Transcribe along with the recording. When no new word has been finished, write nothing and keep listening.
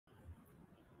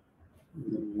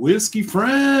Whiskey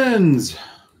friends,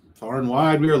 far and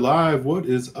wide, we are live. What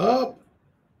is up?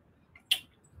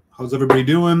 How's everybody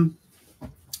doing?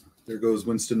 There goes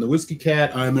Winston the Whiskey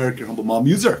Cat. I'm Eric, your humble mom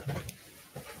user.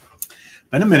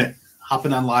 Been a minute.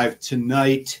 Hopping on live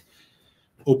tonight.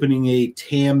 Opening a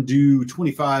Tamdhu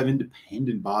 25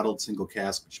 independent bottled single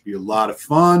cask, which should be a lot of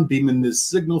fun. Beaming this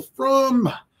signal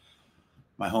from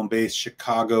my home base,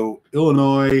 Chicago,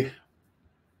 Illinois,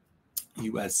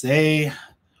 USA.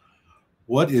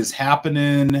 What is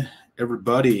happening,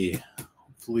 everybody?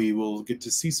 Hopefully we'll get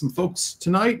to see some folks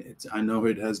tonight. I know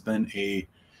it has been a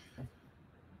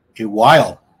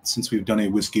while since we've done a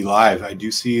whiskey live. I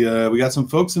do see we got some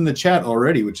folks in the chat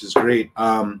already, which is great.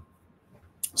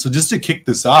 So just to kick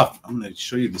this off, I'm going to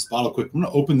show you this bottle quick. I'm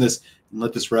going to open this and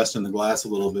let this rest in the glass a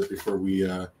little bit before we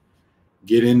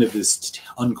get into this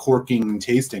uncorking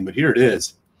tasting. But here it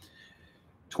is.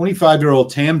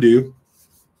 25-year-old Tamdhu.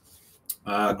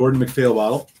 Gordon Macphail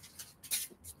bottle.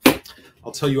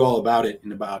 I'll tell you all about it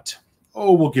in about,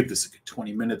 we'll give this a good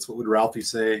 20 minutes. What would Ralphie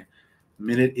say?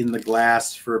 Minute in the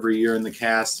glass for every year in the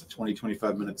cast, 20,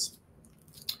 25 minutes.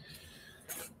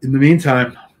 In the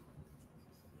meantime,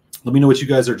 let me know what you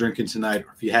guys are drinking tonight,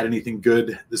 or if you had anything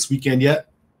good this weekend yet.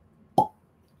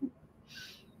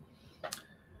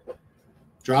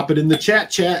 Drop it in the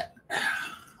chat.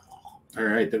 All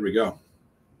right, there we go.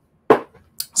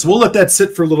 So we'll let that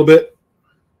sit for a little bit.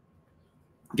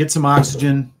 Get some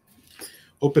oxygen,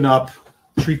 open up,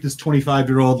 treat this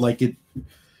 25-year-old like it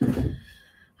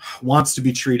wants to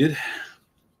be treated.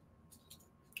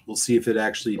 We'll see if it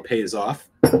actually pays off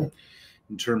in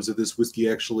terms of this whiskey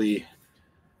actually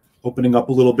opening up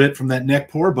a little bit from that neck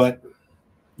pour. But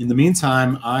in the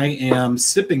meantime, I am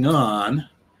sipping on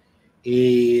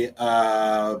a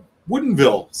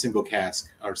Woodinville single cask,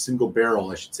 or single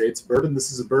barrel, I should say. It's bourbon. This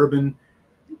is a bourbon.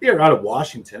 I think they're out of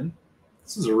Washington.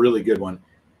 This is a really good one.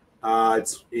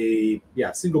 It's a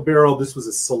single barrel. This was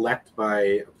a select by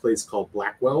a place called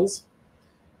Blackwell's.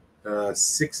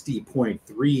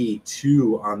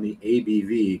 60.32 on the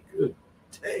ABV. Good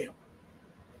damn.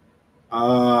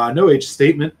 No age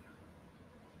statement.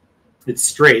 It's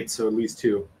straight, so at least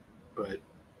 2. But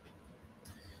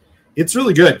it's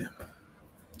really good.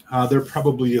 They're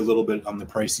probably a little bit on the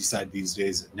pricey side these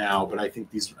days now, but I think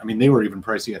these, they were even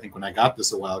pricey, I think, when I got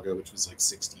this a while ago, which was like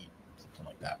 60, something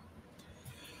like that.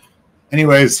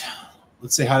 Anyways,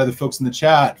 let's say hi to the folks in the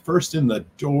chat. First in the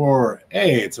door,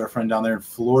 hey, it's our friend down there in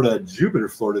Florida, Jupiter,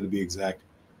 Florida to be exact.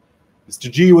 Mr.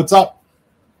 G, what's up?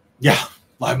 Yeah,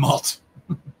 live malt.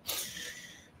 Good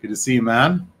to see you,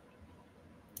 man.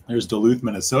 There's Duluth,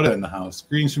 Minnesota in the house.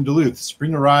 Greetings from Duluth.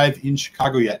 Spring arrived in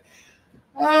Chicago yet?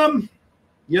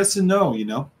 Yes and no,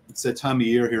 It's that time of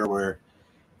year here where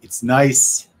it's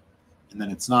nice, and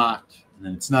then it's not, and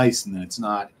then it's nice, and then it's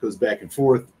not. It goes back and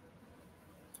forth.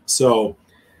 So,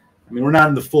 we're not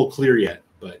in the full clear yet,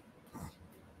 but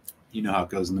you know how it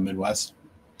goes in the Midwest.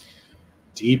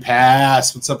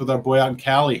 D-Pass, what's up with our boy out in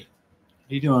Cali? How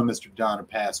you doing, Mr. Donner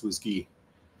Pass Whiskey?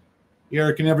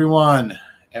 Eric and everyone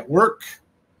at work.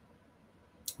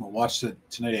 I'll watch it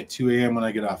tonight at 2 a.m. when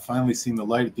I get off. Finally seeing the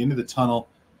light at the end of the tunnel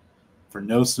for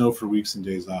no snow for weeks and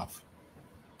days off.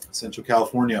 Central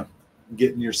California,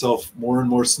 getting yourself more and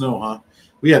more snow, huh?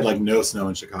 We had like no snow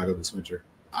in Chicago this winter.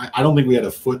 I don't think we had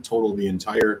a foot total the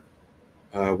entire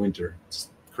winter.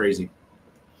 It's crazy.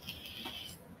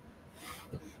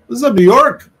 What's up, New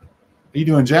York? How you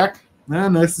doing, Jack?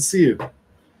 Nice to see you.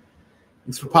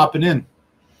 Thanks for popping in.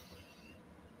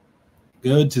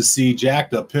 Good to see Jack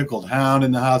the Pickled Hound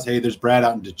in the house. Hey, there's Brad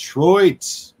out in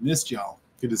Detroit. Missed y'all.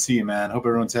 Good to see you, man. Hope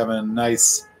everyone's having a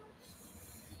nice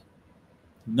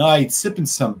night. Sipping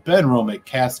some Ben Romick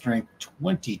Cask Strength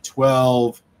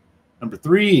 2012. Number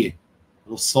 3. A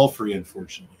little sulfury,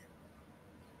 unfortunately.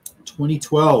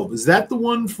 2012. Is that the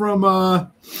one from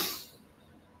one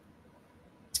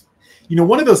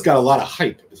of those got a lot of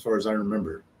hype as far as I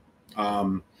remember.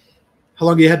 How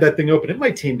long you had that thing open? It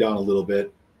might tame down a little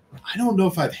bit. I don't know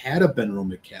if I've had a Ben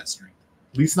Romick Cask Strength.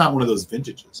 At least not one of those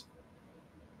vintages.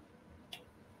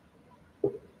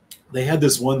 They had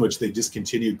this one which they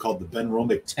discontinued called the Ben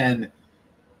Romick 10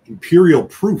 Imperial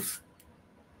Proof,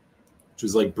 which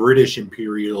was like British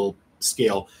Imperial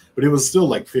scale, but it was still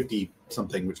like 50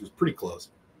 something, which was pretty close.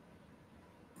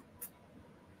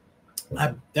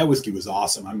 That whiskey was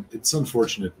awesome. It's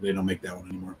unfortunate that they don't make that one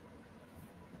anymore.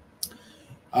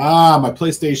 My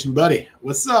PlayStation buddy.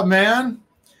 What's up, man?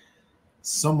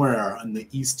 Somewhere on the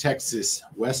East Texas,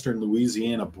 Western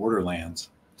Louisiana borderlands,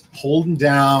 holding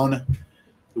down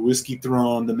the whiskey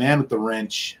throne, the man with the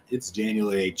wrench. It's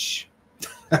Daniel H.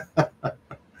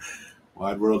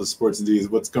 Wide world of sports and D's.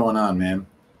 What's going on, man?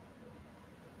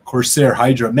 Corsair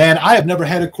Hydra. Man, I have never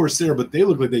had a Corsair, but they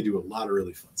look like they do a lot of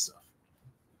really fun stuff.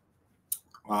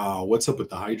 What's up with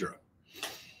the Hydra? I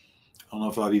don't know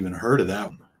if I've even heard of that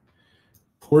one.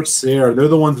 Corsair, they're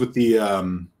the ones with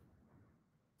the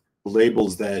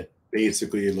labels that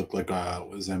basically look like,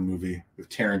 what was that movie? The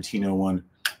Tarantino one,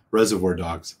 Reservoir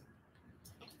Dogs.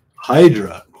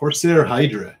 Hydra, Corsair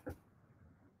Hydra.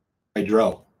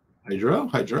 Hydro.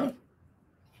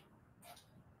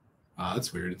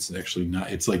 That's weird. It's actually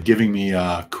not. It's like giving me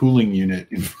cooling unit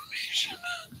information.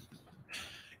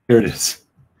 Here it is.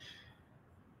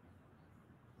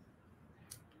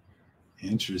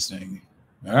 Interesting.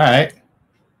 All right.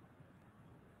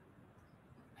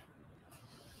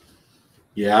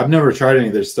 Yeah, I've never tried any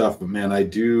of their stuff, but man, I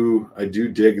do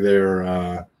dig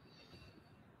their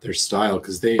style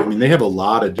because they have a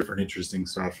lot of different interesting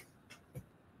stuff.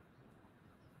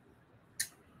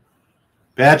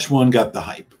 Batch 1 got the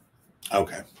hype.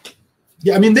 Okay.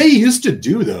 Yeah, I mean, they used to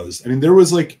do those. I mean, there were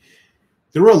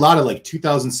a lot of like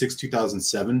 2006,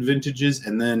 2007 vintages,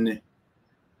 and then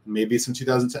maybe some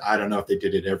 2010. I don't know if they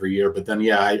did it every year, but then,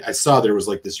 yeah, I saw there was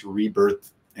like this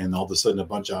rebirth and all of a sudden a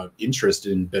bunch of interest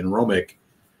in Ben Romick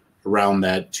around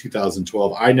that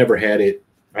 2012. I never had it.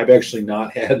 I've actually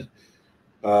not had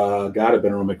got a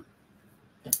Ben Romick.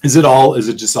 Is it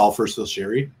just all First Fill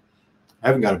Sherry? I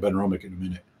haven't got a Ben Romick in a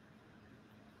minute.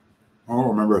 I don't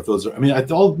remember if those are. I mean,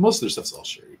 most of their stuff's all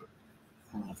sherry, but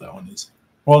I don't know if that one is.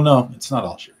 Well, no, it's not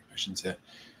all sherry. I shouldn't say it.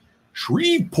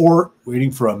 Shreveport waiting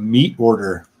for a meat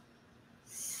order.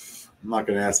 I'm not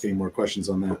going to ask any more questions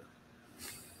on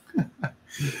that.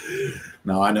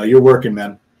 No, I know you're working,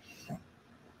 man.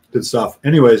 Good stuff.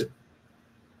 Anyways,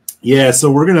 yeah.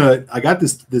 So I got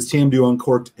this Tamdhu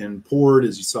uncorked and poured,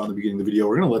 as you saw in the beginning of the video.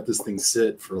 We're gonna let this thing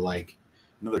sit for like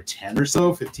another 10 or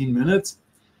so, 15 minutes.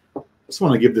 Just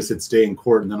want to give this its day in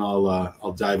court, and then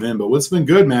I'll dive in. But what's been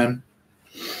good, man?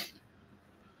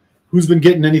 Who's been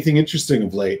getting anything interesting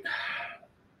of late?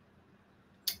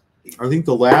 I think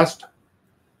the last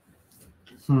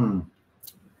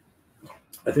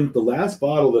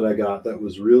bottle that I got that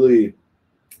was really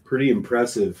pretty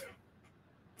impressive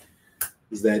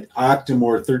is that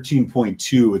Octomore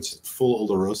 13.2. It's a full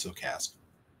Oloroso cask.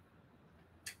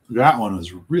 That one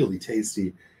was really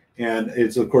tasty. And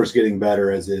it's, of course, getting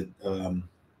better as it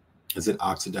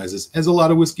oxidizes, as a lot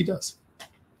of whiskey does.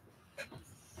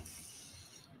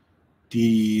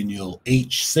 Daniel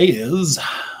H. says,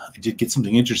 I did get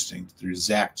something interesting through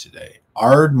Zach today.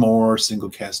 Ardmore single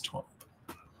cask 12.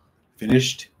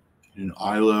 Finished in an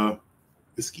Isla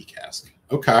whiskey cask.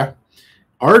 Okay.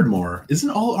 Ardmore.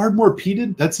 Isn't all Ardmore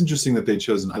peated? That's interesting that they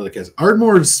chose an Isla cask.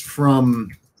 Ardmore's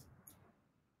from...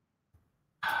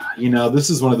 this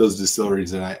is one of those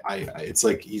distilleries that it's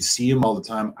like you see them all the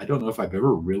time. I don't know if I've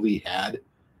ever really had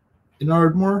an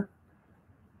Ardmore.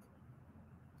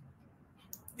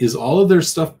 Is all of their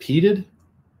stuff peated?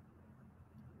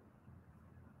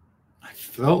 I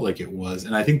felt like it was.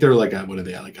 And I think they're like what are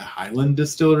they, like a Highland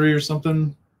distillery or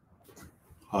something?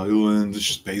 Highland,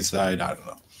 Speyside, I don't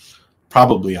know.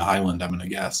 Probably a Highland, I'm going to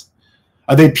guess.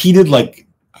 Are they peated like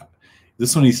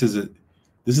this one? He says it.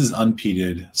 This is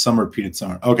unpeated. Some are peated,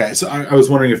 some are. Okay, so I was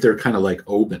wondering if they're kind of like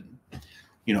Oban.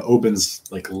 Oban's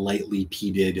like lightly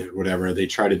peated or whatever. They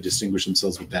try to distinguish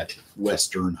themselves with that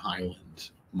Western Highland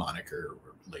moniker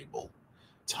or label,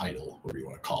 title, whatever you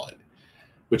want to call it.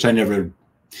 Which I don't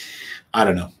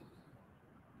know.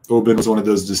 Oban was one of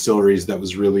those distilleries that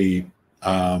was really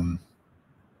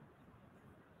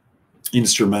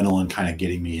instrumental in kind of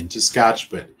getting me into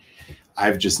Scotch, but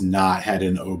I've just not had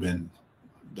an Oban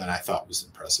that I thought was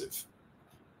impressive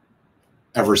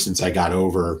ever since I got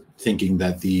over thinking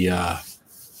that the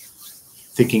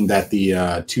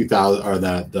 2000 or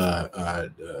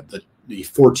the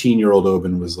 14-year-old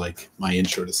Oban was like my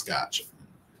intro to Scotch.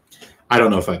 I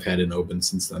don't know if I've had an Oban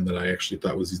since then that I actually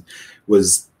thought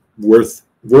was worth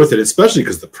it, especially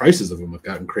because the prices of them have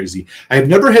gotten crazy. I have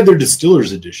never had their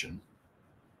Distiller's Edition,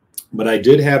 but I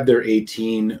did have their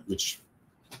 18, which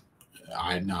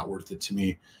not worth it to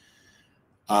me.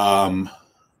 The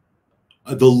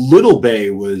Little Bay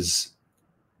was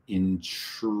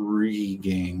intriguing.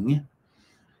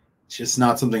 Just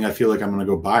not something I feel like I'm going to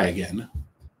go buy again.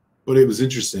 But it was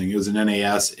interesting. It was an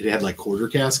NAS. It had like quarter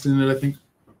casks in it, I think.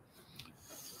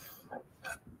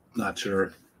 Not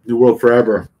sure. New World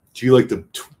Forever. Do you like the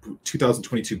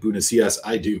 2022 Bunas? Yes,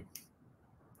 I do.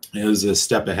 It was a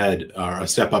step ahead, or a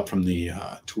step up from the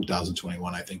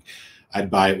 2021, I think. I'd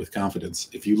buy it with confidence.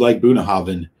 If you like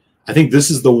Bunahaven, I think this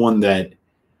is the one that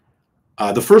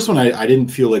the first one I didn't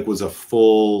feel like was a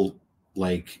full,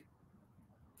 like,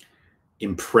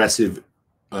 impressive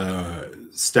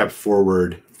step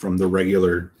forward from the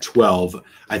regular 12.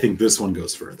 I think this one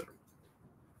goes further.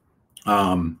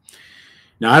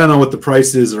 Now, I don't know what the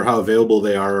price is or how available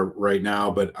they are right now,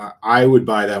 but I would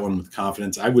buy that one with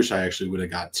confidence. I wish I actually would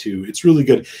have got two. It's really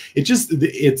good.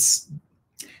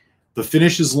 The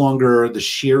finish is longer. The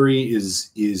sherry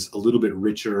is a little bit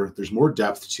richer. There's more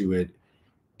depth to it.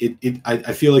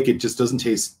 I feel like it just doesn't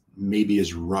taste maybe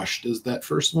as rushed as that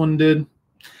first one did.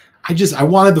 I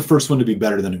wanted the first one to be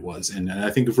better than it was. And I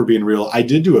think if we're being real, I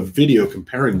did do a video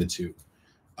comparing the two.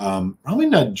 Probably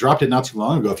dropped it not too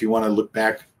long ago. If you want to look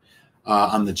back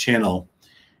on the channel,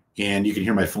 and you can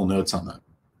hear my full notes on that.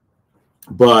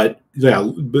 But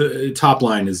yeah, top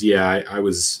line is, yeah, I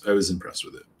was impressed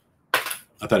with it.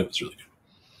 I thought it was really good.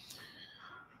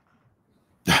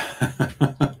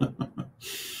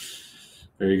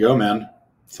 There you go, man.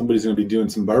 Somebody's going to be doing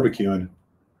some barbecuing.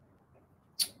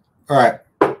 All right.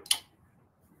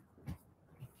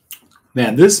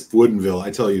 Man, this Woodinville,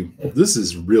 I tell you, this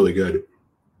is really good.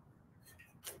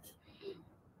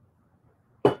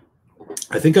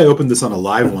 I think I opened this on a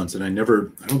live once, and I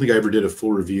don't think I ever did a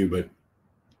full review, but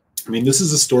I mean, this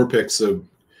is a store pick, so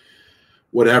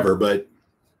whatever, but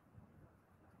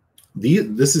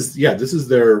this is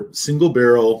their single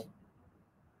barrel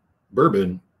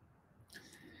bourbon.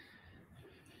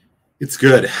 It's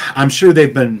good. I'm sure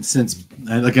they've been since,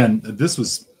 and again, this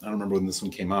was, I don't remember when this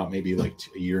one came out, maybe like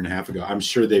a year and a half ago. I'm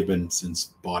sure they've been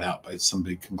since bought out by some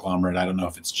big conglomerate. I don't know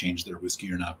if it's changed their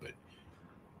whiskey or not, but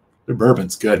their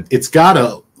bourbon's good. It's got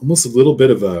almost a little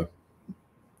bit of a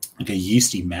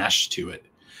yeasty mash to it.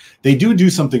 They do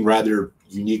something rather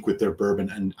unique with their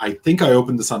bourbon, and I think I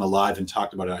opened this on a live and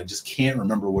talked about it. I just can't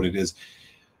remember what it is.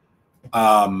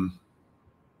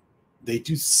 They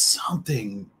do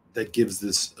something that gives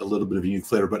this a little bit of a unique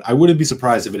flavor, but I wouldn't be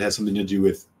surprised if it has something to do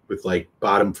with like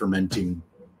bottom fermenting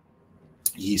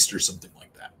yeast or something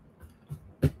like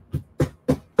that,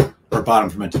 or bottom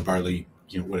fermented barley,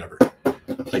 whatever.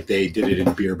 Like they did it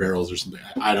in beer barrels or something.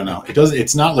 I don't know.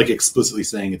 It's not like explicitly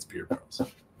saying it's beer barrels.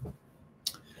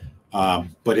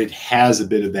 But it has a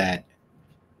bit of that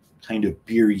kind of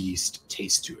beer yeast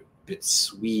taste to it. A bit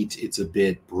sweet. It's a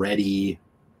bit bready.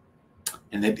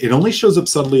 And it only shows up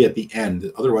subtly at the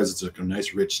end. Otherwise, it's like a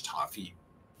nice, rich, toffee,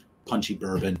 punchy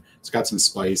bourbon. It's got some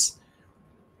spice.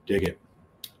 Dig it.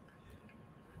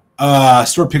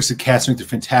 Store picks at cast strength are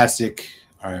fantastic.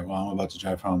 All right, well, I'm about to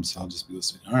drive home, so I'll just be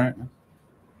listening. All right, man.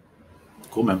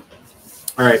 Cool, man.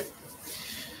 All right.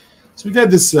 So we've had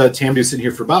this Tamdhu sitting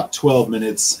here for about 12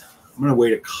 minutes. I'm going to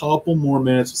wait a couple more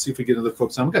minutes. We'll see if we get other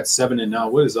folks on. We've got 7 in now.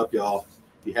 What is up, y'all?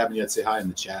 If you haven't yet, say hi in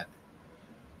the chat.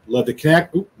 Love to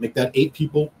connect. Ooh, make that 8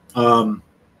 people. In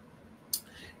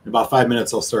about 5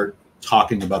 minutes, I'll start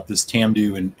talking about this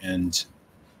Tamdhu, and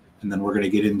then we're going to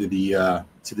get into the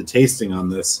to the tasting on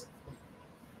this.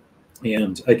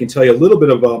 And I can tell you a little bit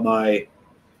about my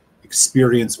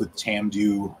experience with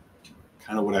Tamdhu,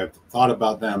 kind of what I've thought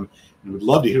about them, and would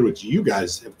love to hear what you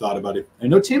guys have thought about it. I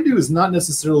know Tamdhu is not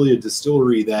necessarily a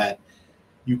distillery that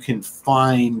you can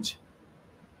find,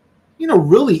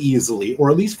 really easily,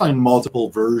 or at least find multiple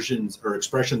versions or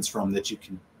expressions from that you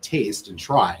can taste and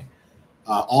try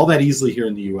all that easily here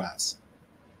in the U.S.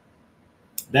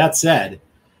 That said,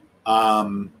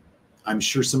 I'm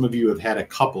sure some of you have had a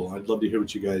couple. I'd love to hear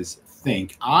what you guys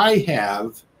think. I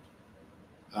have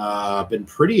been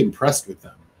pretty impressed with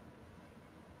them.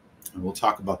 And we'll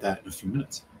talk about that in a few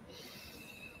minutes.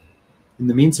 In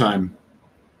the meantime,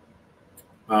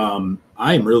 I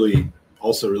am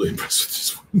also really impressed with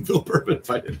this Woodinville bourbon, if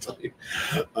I didn't tell you.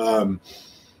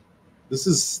 This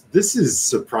is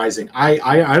surprising.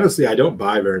 I honestly, I don't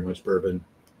buy very much bourbon.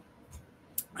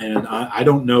 And I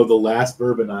don't know the last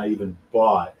bourbon I even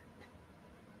bought.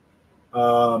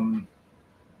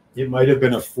 It might have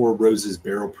been a Four Roses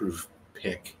barrel proof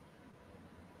pick.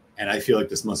 And I feel like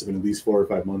this must have been at least 4 or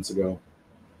 5 months ago.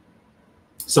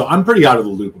 So I'm pretty out of the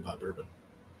loop about bourbon.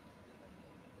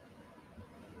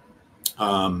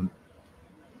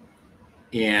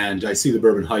 And I see the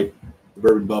bourbon hype, the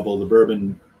bourbon bubble, the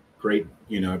bourbon great.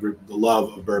 The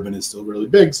love of bourbon is still really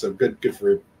big. So good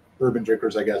for bourbon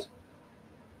drinkers, I guess.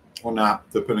 Or not,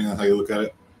 depending on how you look at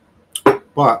it.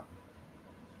 But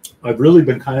I've really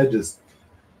been kind of just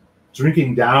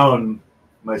drinking down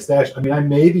my stash. I mean, I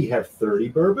maybe have 30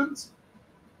 bourbons,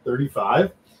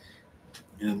 35,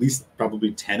 and at least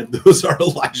probably 10 of those are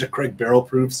Elijah Craig barrel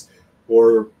proofs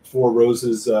or Four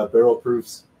Roses barrel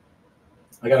proofs.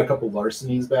 I got a couple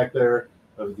larcenies back there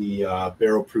of the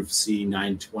barrel proof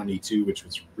C922, which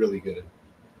was really good.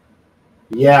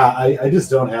 Yeah, I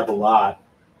just don't have a lot.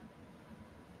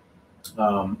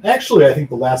 Actually, I think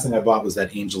the last thing I bought was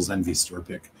that Angel's Envy store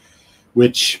pick,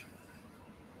 which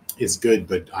is good,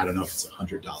 but I don't know if it's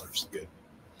 $100 good.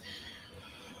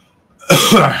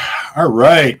 All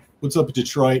right. What's up,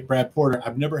 Detroit? Brad Porter.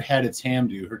 I've never had a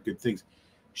Tamdhu. Heard good things.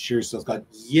 Sure, so Scott.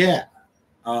 Yeah.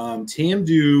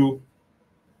 Tamdhu,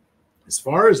 as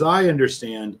far as I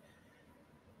understand,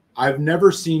 I've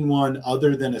never seen one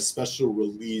other than a special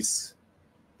release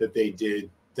that they did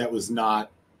that was not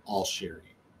all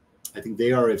sherry. I think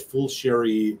they are a full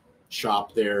sherry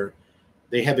shop there.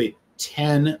 They have a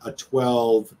 10, a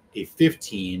 12, a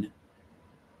 15.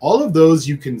 All of those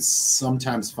you can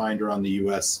sometimes find around the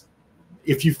U.S.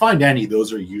 If you find any,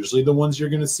 those are usually the ones you're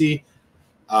going to see.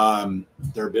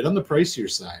 They're a bit on the pricier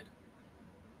side.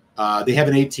 They have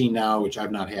an 18 now, which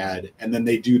I've not had. And then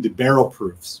they do the barrel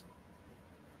proofs,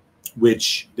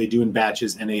 which they do in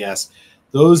batches, NAS.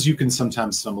 Those you can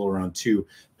sometimes stumble around too.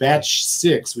 Batch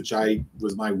 6, which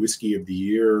was my whiskey of the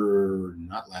year,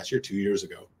 not last year, 2 years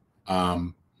ago,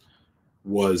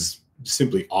 was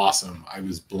simply awesome. I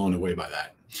was blown away by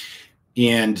that.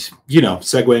 And, you know,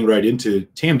 segueing right into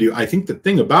Tamdhu, I think the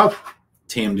thing about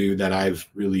Tamdhu that I've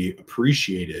really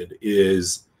appreciated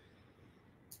is,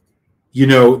 you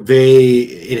know,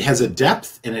 it has a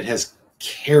depth and it has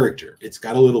character. It's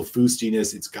got a little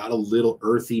foostiness. It's got a little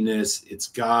earthiness. It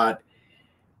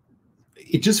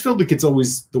just felt like it's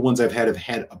always the ones I've had have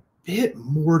had a bit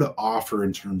more to offer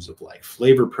in terms of like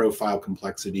flavor profile,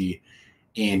 complexity,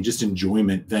 and just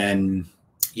enjoyment than,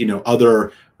 you know,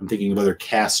 I'm thinking of other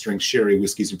cask strength sherry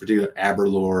whiskeys, in particular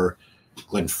Aberlour,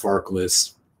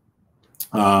 Glenfarclas.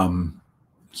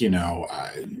 You know,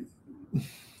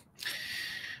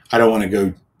 I don't want to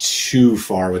go too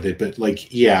far with it, but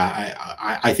like, yeah,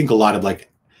 I think a lot of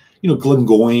like, you know,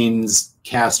 Glengoyne's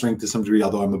cask strength to some degree,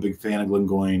 although I'm a big fan of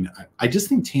Glengoyne. I just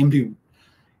think Tamdhu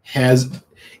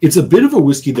it's a bit of a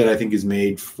whiskey that I think is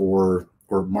made for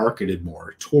or marketed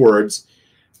more towards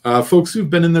folks who've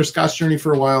been in their Scotch journey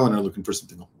for a while and are looking for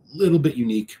something a little bit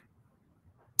unique.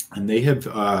 And they have,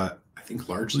 I think,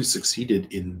 largely succeeded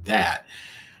in that.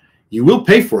 You will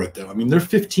pay for it, though. I mean, their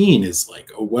 15 is like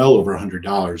well over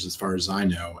 $100 as far as I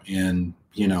know. And,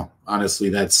 you know, honestly,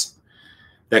 that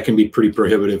can be pretty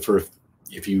prohibitive for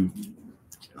if you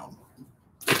know,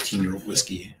 15-year-old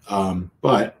whiskey.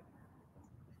 But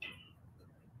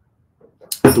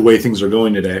the way things are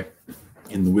going today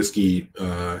in the whiskey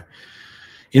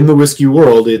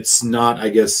world, it's not, I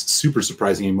guess, super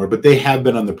surprising anymore, but they have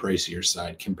been on the pricier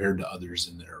side compared to others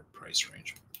in their price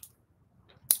range.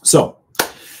 So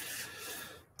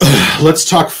let's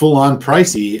talk full on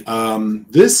pricey.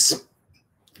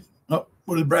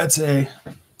 What did Brad say?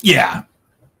 Yeah.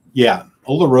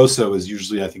 Oloroso is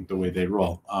usually, I think, the way they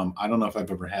roll. I don't know if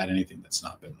I've ever had anything that's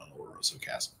not been an Oloroso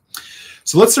cask.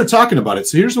 So let's start talking about it.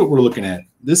 So here's what we're looking at.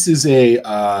 This is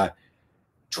a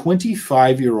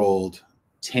 25-year-old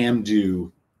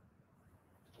Tamdhu.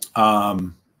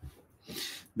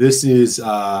 This is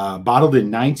bottled in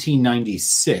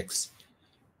 1996.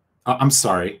 I'm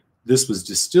sorry. This was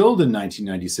distilled in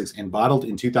 1996 and bottled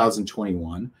in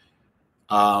 2021.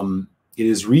 It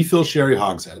is refill sherry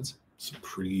hogsheads. So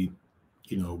pretty,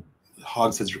 you know,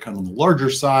 hogsheads are kind of on the larger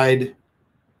side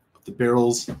of the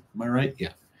barrels. Am I right?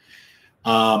 Yeah.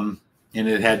 And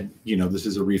it had, you know, this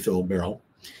is a refill barrel.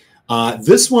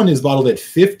 This one is bottled at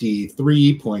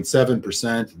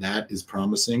 53.7%. That is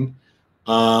promising.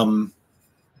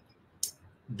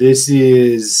 This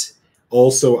is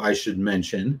also, I should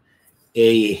mention,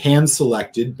 a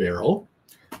hand-selected barrel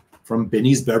from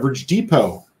Binny's Beverage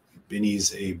Depot.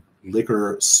 Binny's a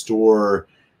liquor store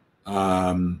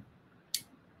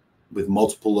with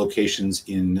multiple locations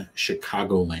in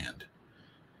Chicagoland.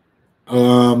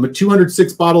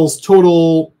 206 bottles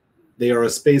total. They are a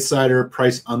space cider.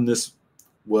 Price on this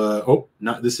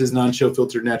this is non-chill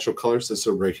filtered natural color,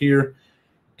 so right here.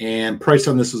 And price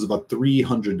on this was about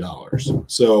 $300.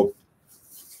 So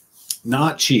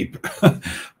not cheap.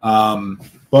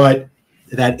 But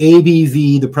that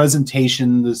ABV, the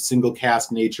presentation, the single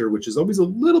cask nature, which is always a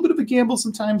little bit of a gamble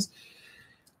sometimes,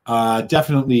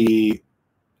 definitely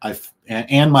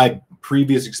and my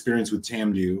previous experience with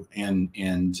Tamdhu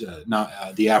and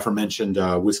not the aforementioned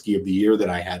whiskey of the year that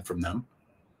I had from them.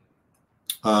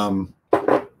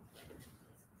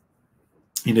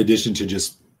 In addition to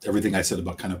just everything I said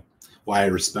about kind of why I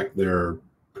respect their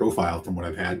profile from what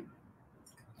I've had,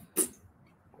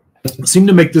 seem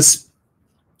to make this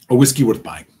a whiskey worth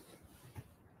buying.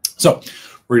 So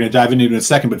we're going to dive into it in a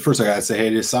second, but first I got to say hey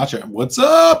to Sacha. What's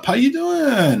up? How you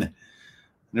doing?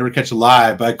 Never catch a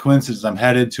live. By coincidence, I'm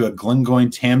headed to a Glengoyne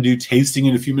Tamdhu tasting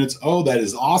in a few minutes. Oh, that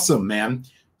is awesome, man.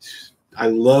 I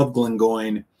love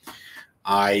Glengoyne.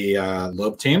 I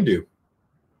love Tamdhu.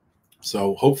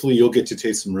 So hopefully you'll get to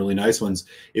taste some really nice ones.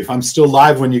 If I'm still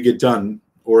live when you get done,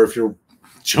 or if you're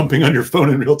jumping on your phone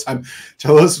in real time,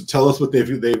 tell us what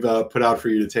they've put out for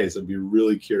you to taste. I'd be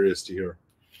really curious to hear.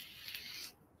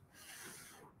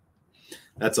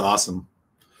 That's awesome.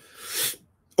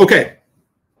 Okay.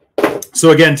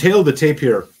 So again, tail of the tape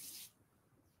here.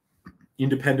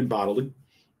 Independent bottling,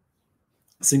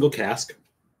 single cask,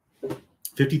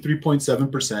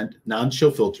 53.7%, non-chill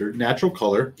filtered, natural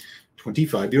color,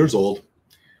 25 years old.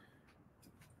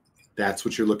 That's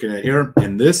what you're looking at here.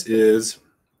 And this is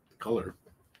the color.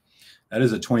 That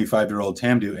is a 25-year-old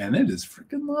Tamdhu, and it is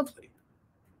freaking lovely.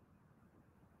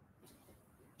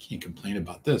 Can't complain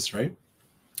about this, right?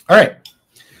 All right.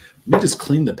 Let me just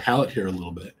clean the palate here a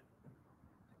little bit.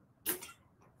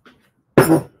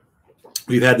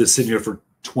 We've had this sitting here for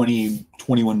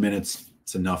 21 minutes.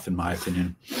 It's enough, in my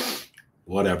opinion.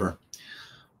 Whatever.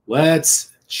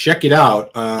 Let's check it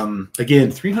out. Again,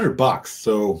 $300.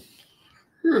 So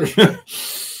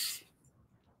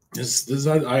this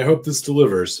I hope this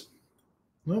delivers.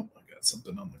 Well, I got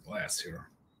something on the glass here.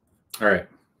 All right.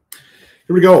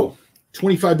 Here we go.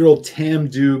 25-year-old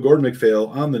Tamdhu, Gordon Macphail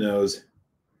on the nose.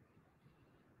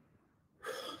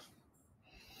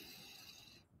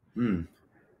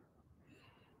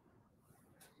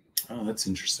 Oh, that's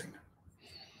interesting.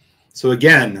 So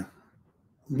again,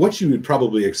 what you would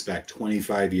probably expect,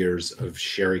 25 years of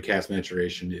sherry cask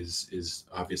maturation is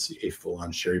obviously a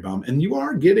full-on sherry bomb. And you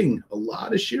are getting a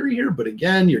lot of sherry here, but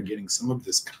again, you're getting some of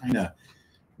this kind of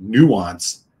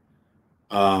nuance.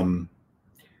 Not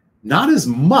as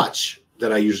much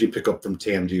that I usually pick up from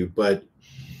Tamdhu, but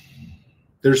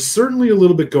there's certainly a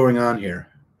little bit going on here.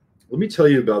 Let me tell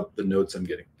you about the notes I'm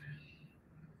getting.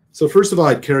 So first of all,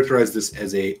 I'd characterize this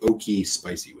as a oaky,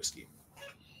 spicy whiskey.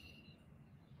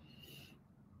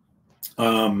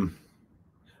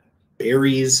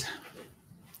 Berries,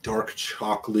 dark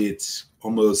chocolate,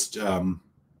 almost a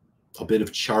bit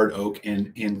of charred oak,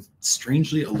 and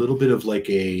strangely a little bit of like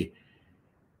a,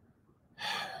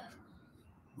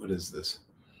 what is this?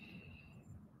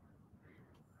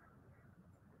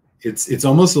 It's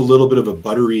almost a little bit of a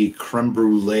buttery creme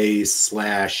brulee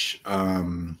slash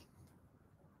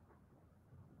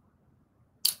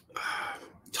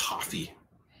toffee.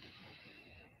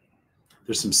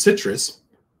 There's some citrus.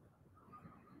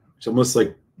 It's almost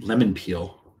like lemon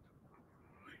peel.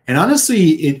 And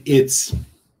honestly, it's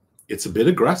a bit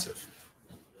aggressive.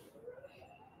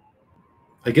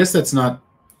 I guess that's not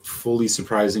fully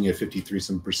surprising at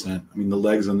 53%. I mean, the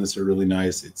legs on this are really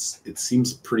nice. It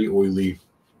seems pretty oily.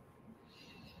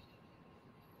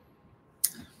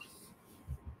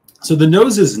 So the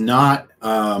nose is not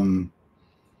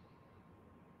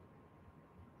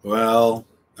well,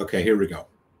 okay, here we go.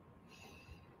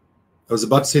 I was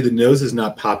about to say the nose is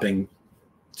not popping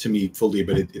to me fully,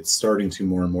 but it's starting to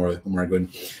more and more the more I go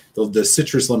in. The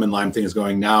citrus lemon lime thing is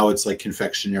going. Now it's like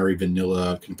confectionery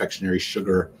vanilla, confectionery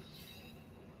sugar.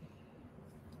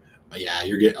 But yeah,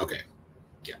 you're getting, okay.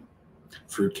 Yeah.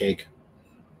 Fruit cake.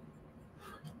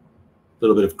 A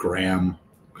little bit of graham,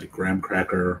 like graham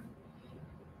cracker,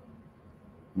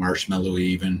 marshmallow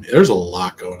even. There's a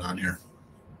lot going on here.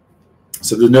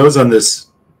 So the nose on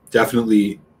this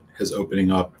definitely is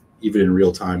opening up even in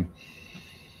real time.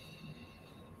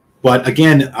 But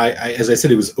again, as I said,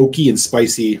 it was oaky and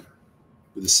spicy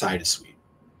with a side of sweet.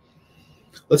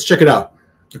 Let's check it out.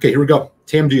 Okay, here we go.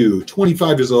 Tamdhu,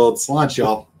 25 years old. Salant,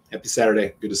 y'all. Happy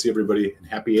Saturday. Good to see everybody, and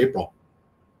happy April.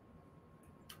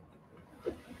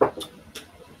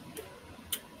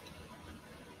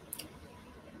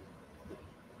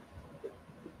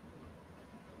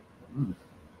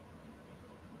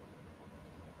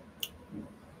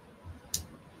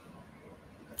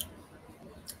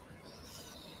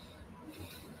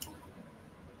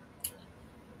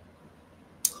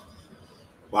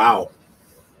 Wow.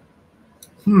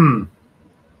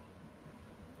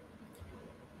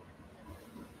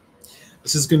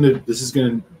 This is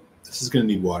gonna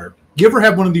need water. You ever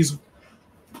have one of these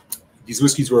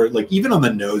whiskeys where, like, even on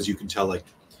the nose you can tell, like,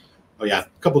 oh yeah,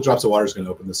 a couple drops of water is gonna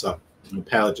open this up. And the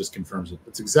palate just confirms it.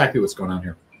 That's exactly what's going on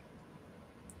here.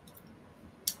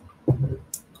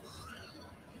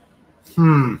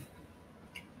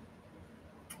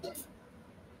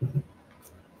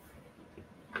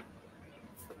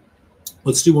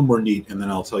 Let's do one more neat, and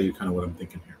then I'll tell you kind of what I'm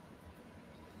thinking here.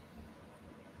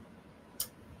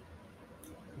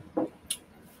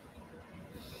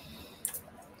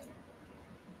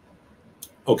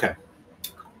 Okay.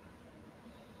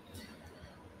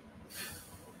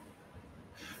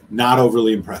 Not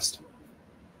overly impressed.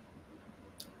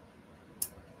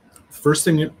 First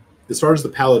thing, as far as the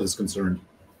palate is concerned,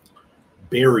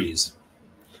 berries.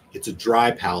 It's a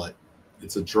dry palate.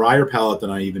 It's a drier palate than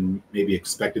I even maybe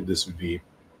expected this would be.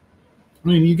 I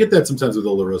mean, you get that sometimes with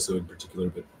Oloroso in particular,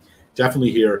 but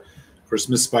definitely here,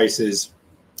 Christmas spices,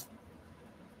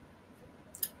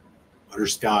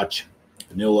 butterscotch,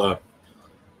 vanilla,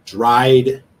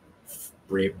 dried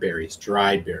berries,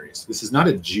 dried berries. This is not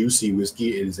a juicy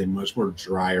whiskey. It is a much more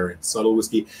drier and subtle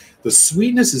whiskey. The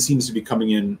sweetness seems to be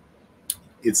coming in.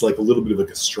 It's like a little bit of like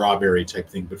a strawberry type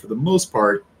thing, but for the most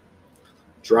part,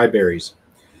 dry berries.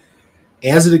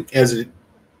 As it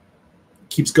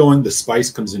keeps going, the spice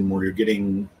comes in more. You're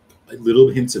getting little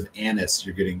hints of anise.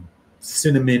 You're getting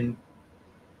cinnamon.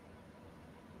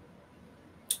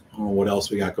 Oh, what else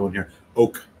we got going here?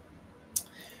 Oak.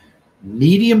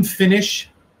 Medium finish.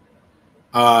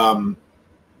 A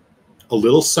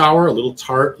little sour, a little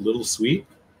tart, a little sweet.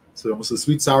 So almost a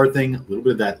sweet sour thing. A little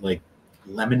bit of that like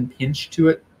lemon pinch to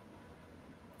it.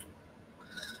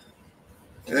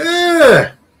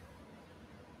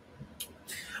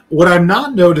 What I'm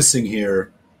not noticing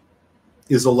here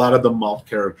is a lot of the malt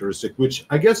characteristic, which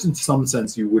I guess in some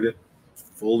sense you wouldn't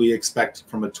fully expect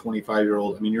from a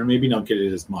 25-year-old. I mean, you're maybe not getting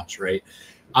it as much, right?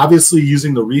 Obviously,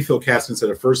 using the refill cask instead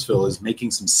of first fill is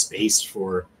making some space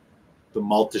for the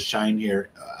malt to shine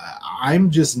here.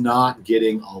 I'm just not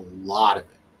getting a lot of it.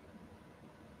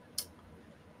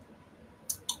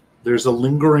 There's a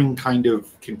lingering kind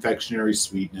of confectionery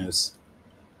sweetness.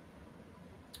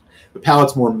 The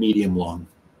palate's more medium long.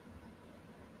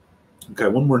 Okay,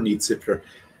 one more neat sip here.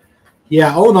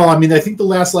 Yeah, all in all, I mean, I think the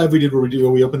last live we did where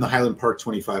we opened the Highland Park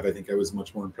 25, I think I was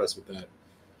much more impressed with that.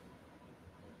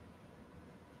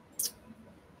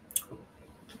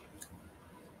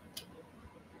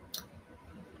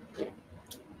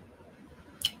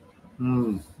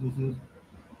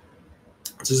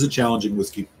 This is a challenging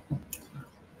whiskey.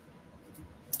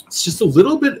 It's just a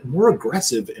little bit more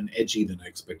aggressive and edgy than I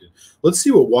expected. Let's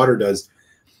see what water does.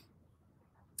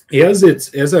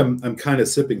 As I'm kind of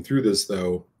sipping through this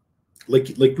though,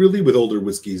 like really with older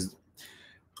whiskeys,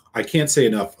 I can't say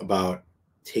enough about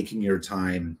taking your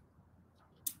time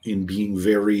in being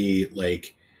very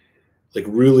like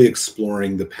really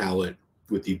exploring the palate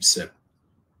with each sip,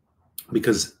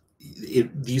 because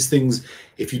these things,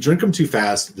 if you drink them too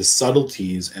fast, the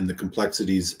subtleties and the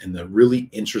complexities and the really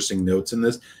interesting notes in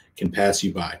this can pass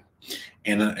you by.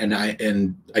 And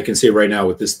I can say right now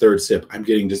with this third sip, I'm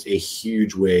getting just a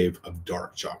huge wave of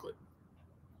dark chocolate.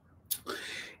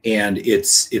 And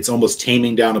it's almost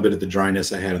taming down a bit of the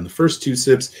dryness I had in the first two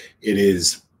sips.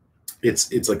 It's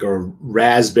like a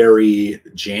raspberry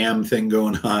jam thing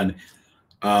going on.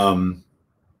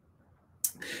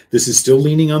 This is still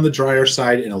leaning on the drier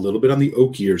side and a little bit on the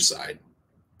oakier side.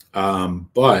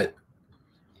 But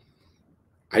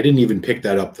I didn't even pick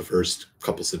that up the first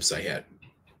couple sips I had.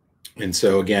 And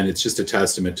so, again, it's just a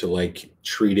testament to like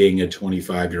treating a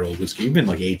 25-year-old whiskey, even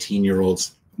like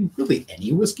 18-year-olds, really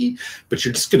any whiskey, but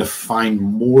you're just going to find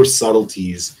more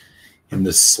subtleties in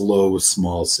the slow,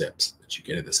 small sips that you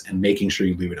get at this and making sure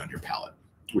you leave it on your palate,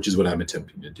 which is what I'm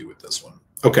attempting to do with this one.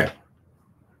 Okay.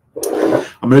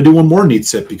 I'm going to do one more neat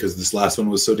sip because this last one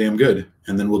was so damn good,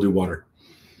 and then we'll do water.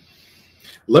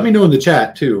 Let me know in the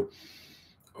chat, too.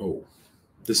 Oh,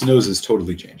 this nose has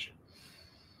totally changed.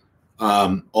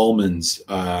 Almonds,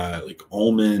 like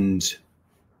almond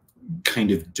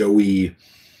kind of doughy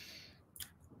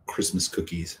Christmas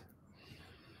cookies.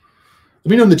 Let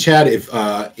me know in the chat if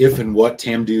and what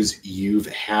Tamdhus you've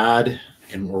had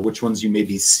or which ones you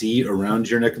maybe see around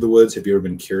your neck of the woods. Have you ever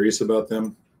been curious about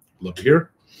them? Love to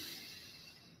hear.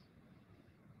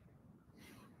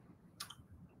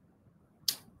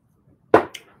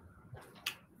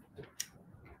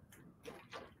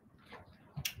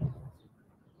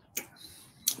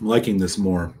 I'm liking this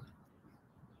more.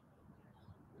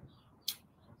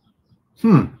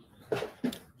 All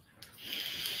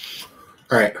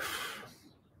right.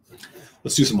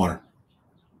 Let's do some water.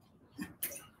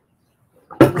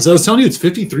 So I was telling you it's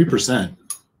 53%.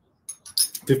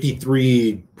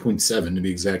 53.7 to be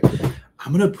exact.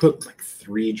 I'm going to put like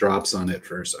 3 drops on it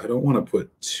first. I don't want to put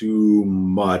too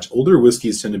much. Older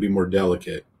whiskeys tend to be more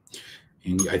delicate.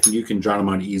 And I think you can drown them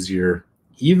on easier,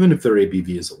 even if their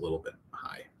ABV is a little bit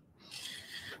high.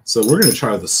 So we're going to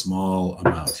try the small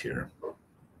amount here.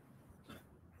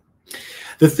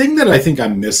 The thing that I think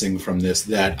I'm missing from this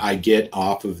that I get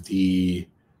off of the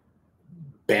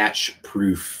batch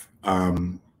proof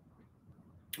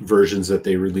versions that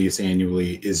they release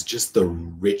annually is just the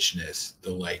richness,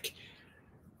 the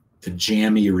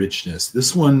jammy richness.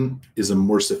 This one is a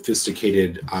more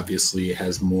sophisticated, obviously it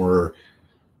has more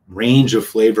range of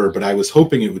flavor, but I was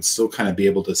hoping it would still kind of be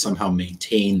able to somehow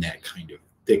maintain that kind of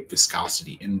thick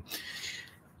viscosity. And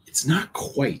It's not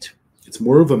quite. It's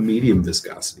more of a medium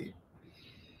viscosity.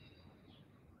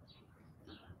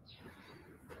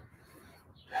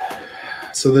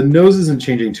 So the nose isn't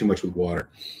changing too much with water.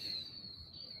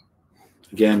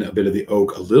 Again, a bit of the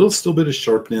oak, still bit of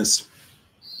sharpness.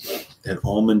 That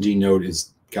almondy note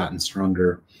is gotten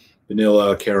stronger.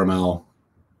 Vanilla, caramel.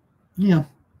 Yeah,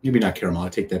 maybe not caramel. I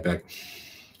take that back.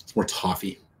 It's more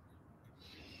toffee.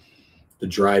 The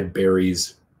dried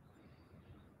berries.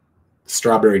 The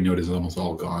strawberry note is almost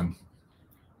all gone.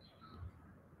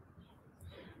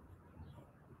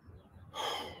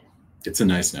 It's a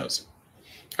nice nose.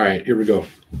 All right, here we go.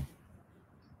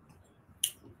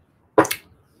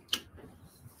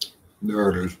 There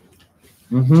it is.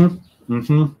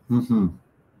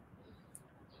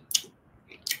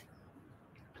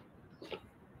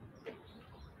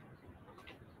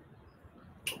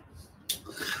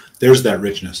 There's that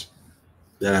richness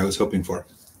that I was hoping for.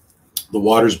 The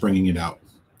water's bringing it out.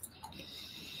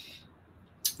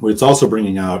 What it's also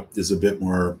bringing out is a bit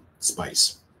more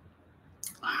spice.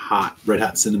 Hot, red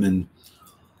hot cinnamon,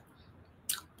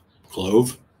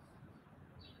 clove,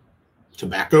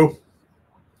 tobacco.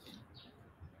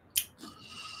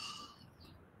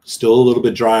 Still a little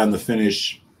bit dry on the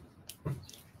finish.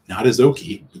 Not as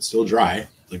oaky, but still dry,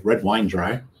 like red wine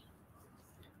dry.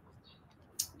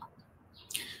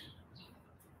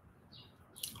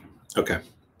 Okay.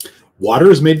 Water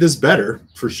has made this better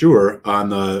for sure on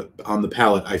the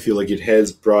palate. I feel like it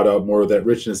has brought out more of that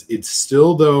richness. It's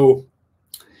still, though,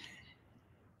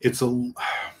 it's a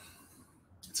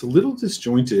little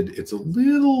disjointed. It's a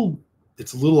little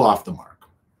off the mark.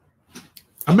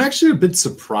 I'm actually a bit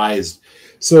surprised.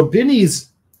 So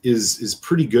Binny's is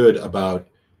pretty good about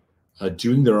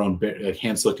doing their own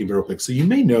hand selecting barrel picks. So you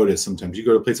may notice sometimes you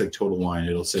go to a place like Total Wine,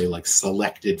 it'll say like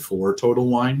selected for Total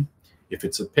Wine if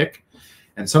it's a pick.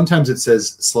 And sometimes it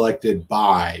says selected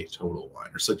by Total Wine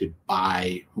or selected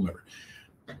by whomever.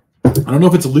 I don't know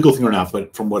if it's a legal thing or not,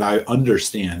 but from what I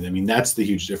understand, I mean, that's the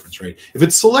huge difference, right? If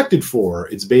it's selected for,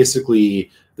 it's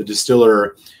basically the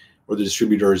distiller or the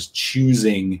distributor is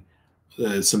choosing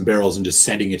some barrels and just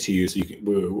sending it to you so you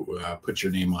can put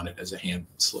your name on it as a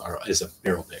as a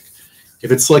barrel pick.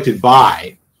 If it's selected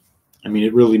by, I mean,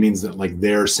 it really means that like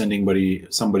they're sending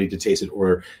somebody to taste it,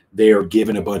 or they are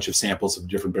given a bunch of samples of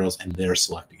different barrels and they're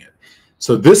selecting it.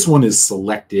 So this one is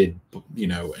selected, you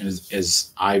know, and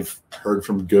as I've heard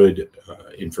from good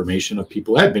information of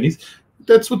people at Binny's,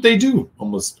 that's what they do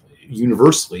almost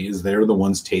universally, is they're the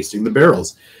ones tasting the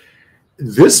barrels.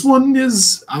 This one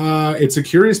is, it's a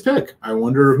curious pick. I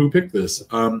wonder who picked this.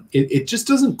 It just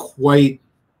doesn't quite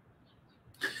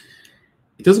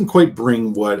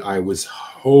bring what I was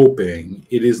hoping.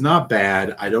 It is not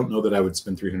bad. I don't know that I would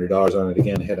spend $300 on it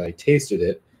again had I tasted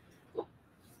it.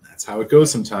 That's how it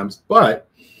goes sometimes. But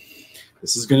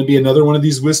this is going to be another one of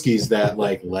these whiskeys that,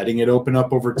 like, letting it open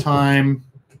up over time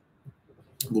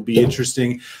will be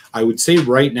interesting. I would say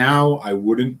right now I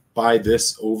wouldn't buy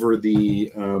this over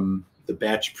the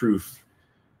batch proof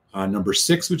number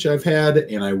 6, which I've had,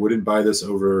 and I wouldn't buy this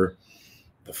over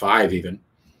the 5 even.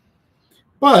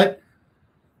 But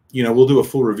you know, we'll do a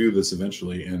full review of this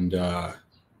eventually and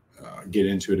get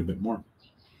into it a bit more.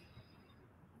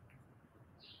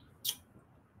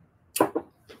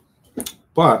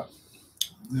 But,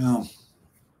 you know,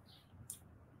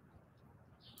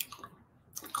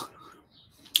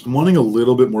 I'm wanting a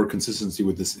little bit more consistency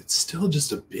with this. It's still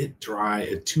just a bit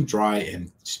dry, too dry, and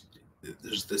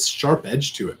there's this sharp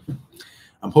edge to it.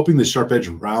 I'm hoping the sharp edge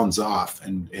rounds off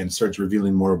and starts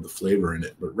revealing more of the flavor in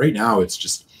it. But right now, it's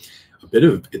just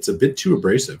it's a bit too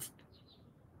abrasive.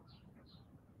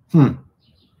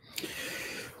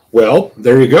 Well,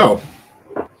 there you go.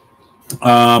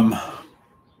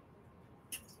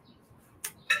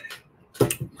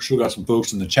 Still got some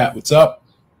folks in the chat. What's up?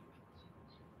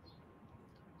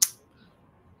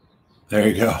 There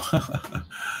you go.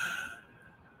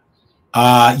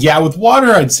 Yeah, with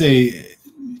water, I'd say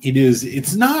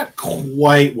it's not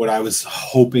quite what I was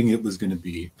hoping it was going to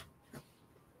be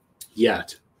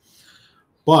yet.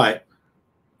 But,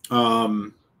 I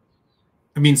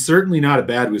mean, certainly not a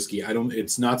bad whiskey.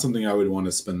 It's not something I would want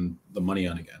to spend the money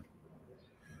on again.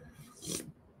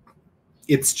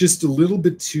 It's just a little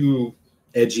bit too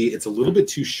edgy. It's a little bit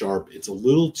too sharp. It's a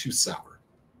little too sour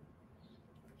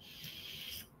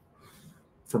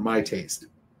for my taste.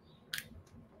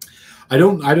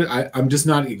 I'm just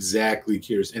not exactly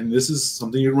curious. And this is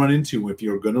something you run into if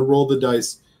you're going to roll the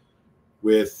dice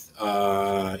with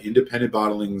independent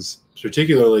bottlings,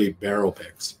 particularly barrel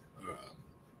picks.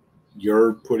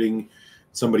 You're putting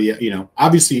somebody, you know,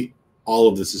 obviously all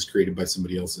of this is created by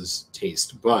somebody else's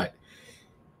taste, but,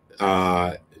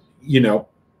 you know,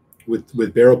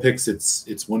 With barrel picks,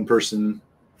 it's one person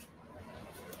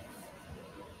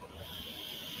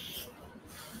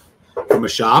from a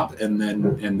shop, and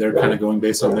they're kind of going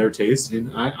based on their taste.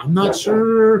 And I'm not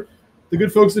sure the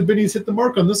good folks at Binny's hit the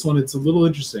mark on this one. It's a little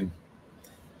interesting.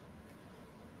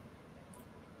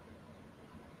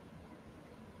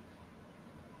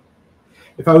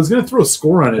 If I was going to throw a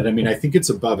score on it, I mean, I think it's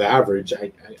above average.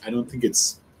 I don't think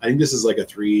it's. I think this is like a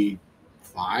 3.5,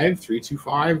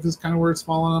 3.25 is kind of where it's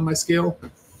falling on my scale.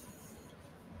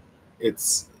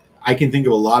 I can think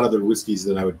of a lot of other whiskeys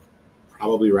that I would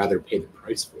probably rather pay the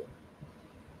price for.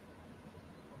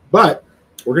 But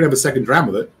we're going to have a second dram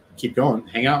with it. Keep going.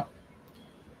 Hang out.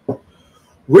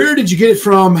 Where did you get it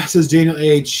from? Says Daniel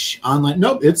H. Online.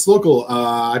 Nope, it's local.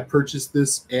 I purchased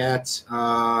this at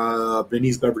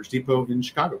Binny's Beverage Depot in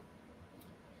Chicago.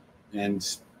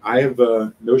 And I have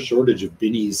no shortage of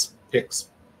Binny's picks.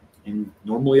 And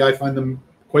normally I find them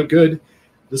quite good.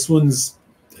 This one's,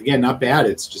 again, not bad.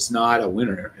 It's just not a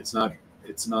winner. It's not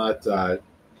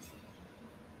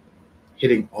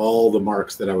hitting all the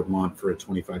marks that I would want for a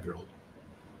 25-year-old.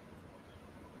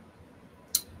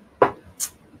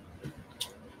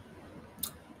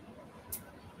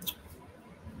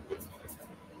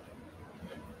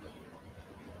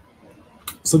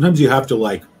 Sometimes you have to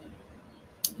like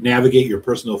navigate your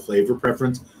personal flavor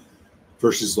preference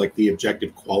versus like the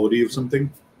objective quality of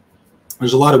something.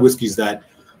 There's a lot of whiskeys that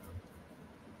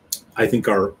I think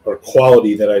are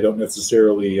quality that I don't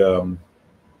necessarily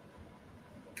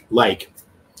like.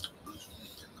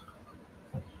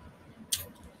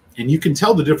 And you can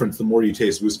tell the difference the more you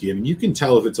taste whiskey. I mean, you can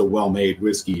tell if it's a well-made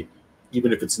whiskey,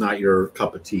 even if it's not your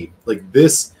cup of tea. Like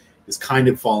this is kind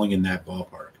of falling in that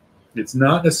ballpark. It's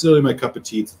not necessarily my cup of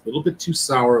tea. It's a little bit too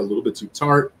sour, a little bit too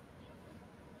tart,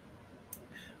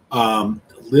 a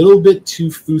little bit too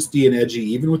foosty and edgy,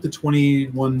 even with the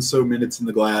 21 so minutes in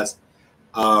the glass.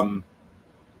 And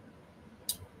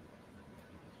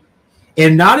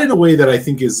not in a way that I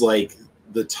think is like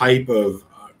the type of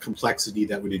complexity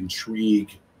that would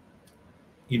intrigue,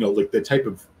 you know, like the type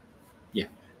of,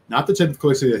 not the type of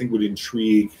complexity I think would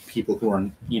intrigue people who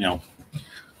are, you know,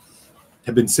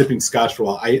 have been sipping Scotch for a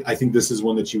while. I think this is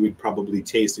one that you would probably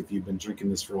taste if you've been drinking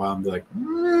this for a while and be like,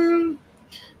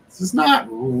 this is not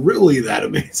really that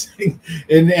amazing.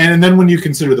 And then when you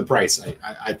consider the price,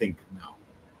 I think no.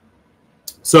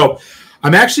 So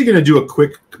I'm actually going to do a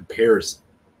quick comparison,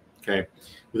 okay,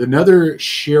 with another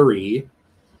sherry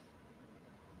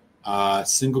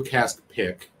single cask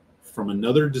pick from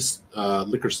another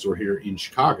liquor store here in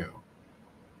Chicago.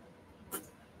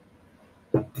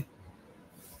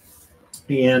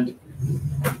 And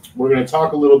we're going to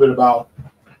talk a little bit about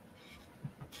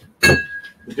the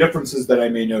differences that I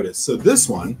may notice. So this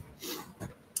one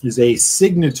is a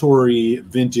signatory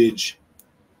vintage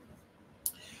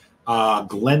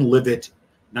Glenlivet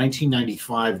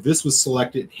 1995. This was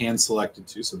selected, hand selected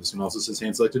too. So this one also says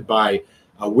hand selected by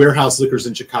Warehouse Liquors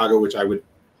in Chicago, which I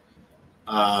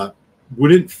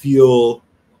wouldn't feel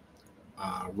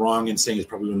wrong in saying is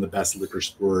probably one of the best liquor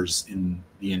stores in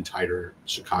the entire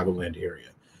Chicagoland area.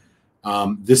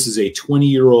 This is a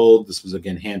 20-year-old. This was,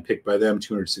 again, handpicked by them,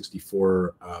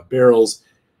 264 barrels,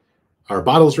 or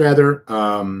bottles rather,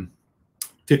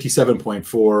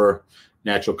 57.4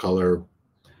 natural color,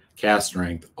 cast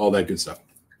strength, all that good stuff.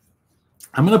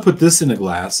 I'm going to put this in a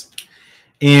glass.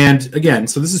 And again,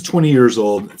 so this is 20 years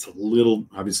old. It's a little,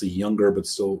 obviously younger, but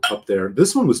still up there.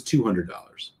 This one was $200.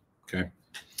 Okay.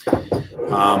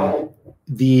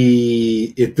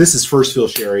 If this is first fill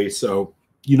sherry, so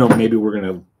you know, maybe we're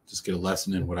gonna just get a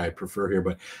lesson in what I prefer here,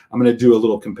 but I'm gonna do a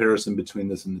little comparison between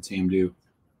this and the Tamdhu.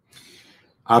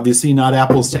 Obviously not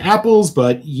apples to apples,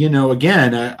 but you know,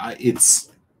 again, it's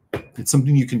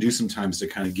something you can do sometimes to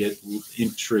kind of get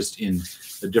interest in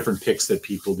the different picks that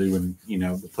people do and, you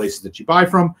know, the places that you buy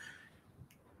from.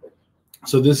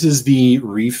 So this is the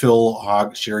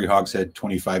refill sherry hogshead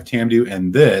 25 Tamdhu,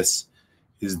 and this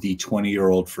is the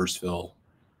 20-year-old first fill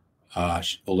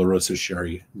Oloroso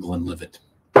Sherry Glenlivet.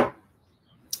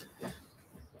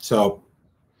 So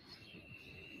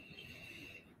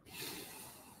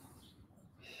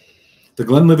the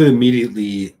Glenlivet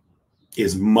immediately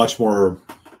is much more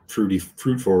fruity,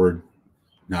 fruit forward,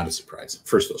 not a surprise.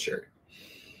 First fill sherry.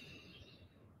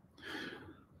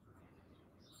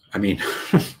 I mean,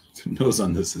 the nose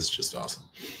on this is just awesome.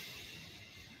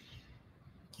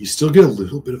 You still get a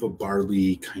little bit of a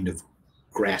barley kind of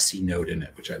grassy note in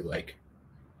it, which I like.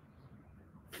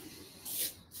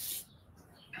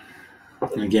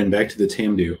 And again, back to the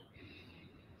Tamdhu.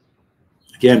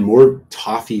 Again, more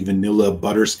toffee, vanilla,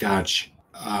 butterscotch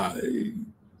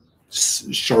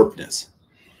sharpness.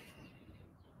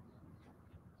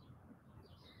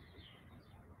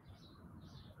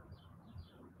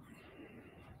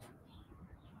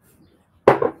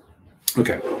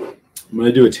 Okay, I'm going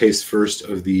to do a taste first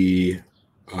of the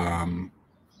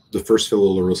first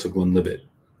fill Oloroso Glenlivet.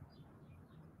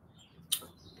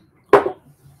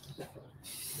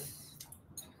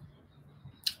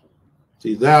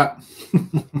 See that?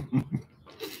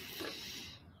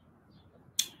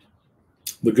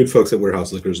 The good folks at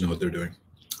Warehouse Liquors know what they're doing.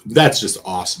 That's just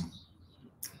awesome.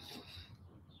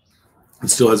 It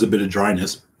still has a bit of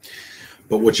dryness,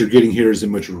 but what you're getting here is a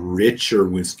much richer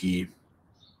whiskey.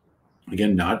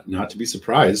 Again, not to be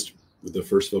surprised with the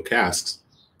first fill casks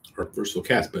or first fill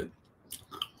cask, but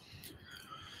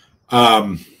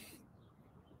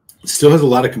it still has a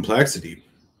lot of complexity.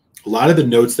 A lot of the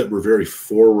notes that were very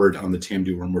forward on the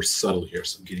Tamdhu were more subtle here.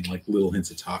 So I'm getting like little hints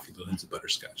of toffee, little hints of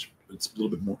butterscotch. But it's a little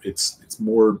bit more, it's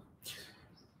more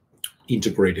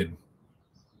integrated.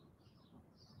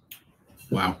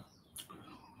 Wow.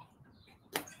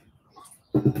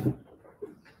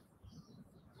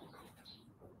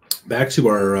 Back to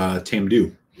our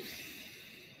Tamdhu.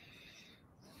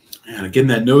 And again,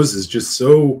 that nose is just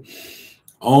so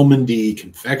almondy,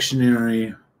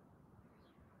 confectionery.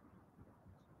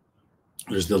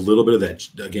 There's a little bit of that,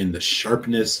 again, the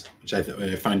sharpness, which I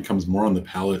find comes more on the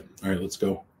palate. All right, let's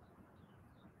go.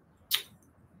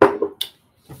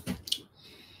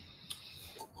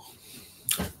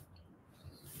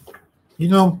 You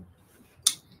know,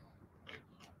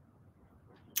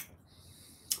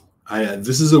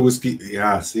 this is a whiskey.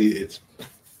 Yeah, see, it's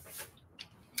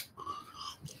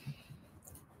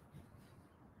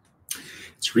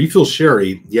refill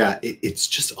sherry. Yeah, it's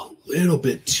just a little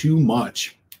bit too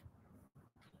much.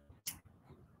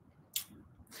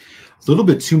 A little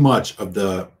bit too much of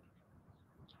the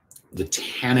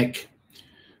tannic,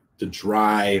 the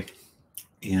dry,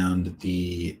 and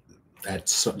that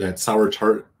sour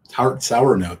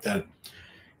sour note that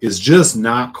is just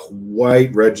not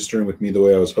quite registering with me the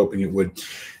way I was hoping it would.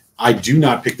 I do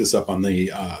not pick this up on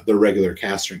the regular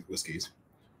cask strength whiskeys.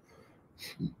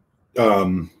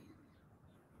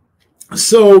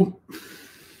 So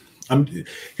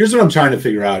here's what I'm trying to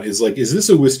figure out is like, is this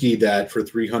a whiskey that for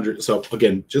 300? So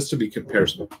again, just to be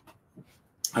comparison,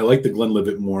 I like the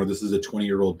Glenlivet more. This is a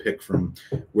 20-year-old pick from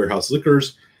Warehouse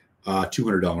Liquors,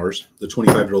 $200. The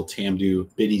 25-year-old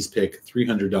Tamdhu Biddy's pick,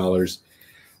 $300.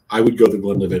 I would go the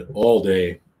Glenlivet all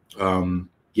day.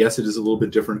 Yes, it is a little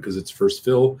bit different because it's first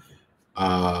fill.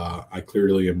 I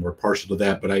clearly am more partial to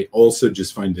that, but I also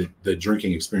just find the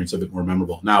drinking experience a bit more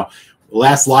memorable. Now,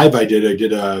 last live I did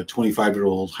a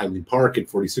 25-year-old Highland Park at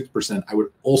 46%. I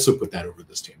would also put that over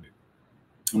this Tamdhu.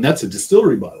 And that's a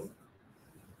distillery bottle.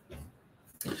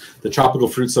 The tropical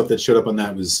fruit stuff that showed up on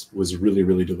that was really,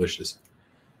 really delicious.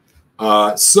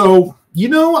 So, you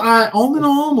know, all in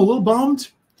all, I'm a little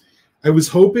bummed. I was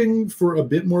hoping for a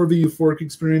bit more of a euphoric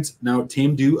experience. Now,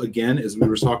 Tamdhu, again, as we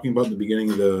were talking about in the beginning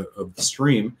of the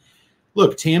stream,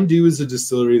 look, Tamdhu is a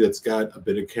distillery that's got a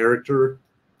bit of character.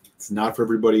 It's not for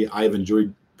everybody. I've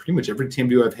enjoyed pretty much every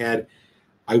Tamdhu I've had.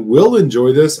 I will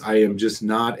enjoy this. I am just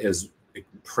not as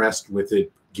impressed with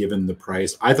it given the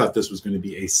price. I thought this was going to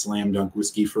be a slam dunk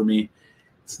whiskey for me.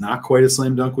 It's not quite a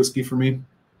slam dunk whiskey for me.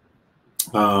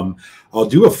 I'll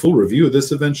do a full review of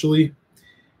this eventually.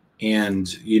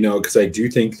 And, you know, because I do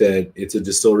think that it's a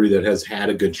distillery that has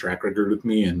had a good track record with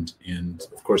me. And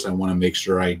of course, I want to make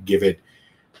sure I give it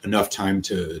enough time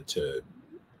to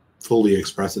fully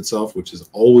express itself, which is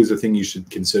always a thing you should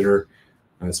consider,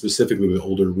 specifically with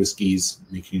older whiskeys,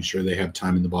 making sure they have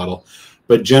time in the bottle.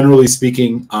 But generally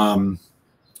speaking,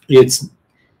 it's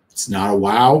not a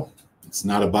wow. It's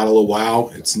not a bottle of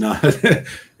wow. It's not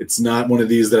it's not one of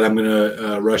these that I'm going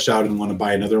to rush out and want to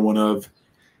buy another one of.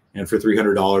 And for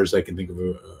 $300, I can think of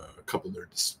a couple of their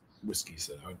whiskeys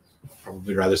that I would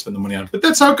probably rather spend the money on. But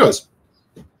that's how it goes.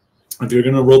 If you're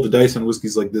going to roll the dice on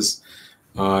whiskeys like this,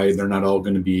 they're not all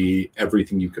going to be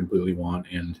everything you completely want,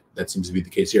 and that seems to be the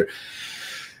case here.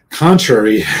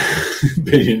 Contrary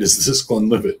opinion is this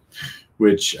Glenlivet,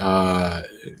 which,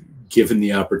 given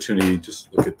the opportunity,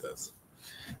 just look at this.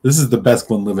 This is the best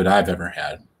Glenlivet I've ever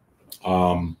had.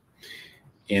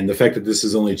 And the fact that this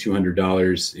is only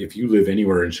 $200, if you live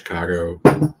anywhere in Chicago,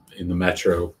 in the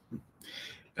metro,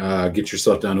 get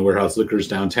yourself down to Warehouse Liquors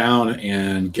downtown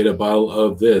and get a bottle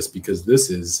of this, because this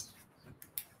is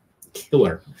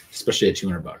killer, especially at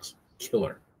 $200.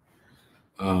 Killer.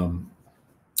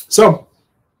 So,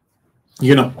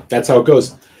 you know, that's how it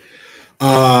goes.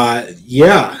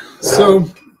 Yeah. So,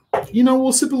 you know,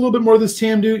 we'll sip a little bit more of this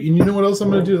Tamdhu. And you know what else I'm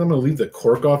going to do? I'm going to leave the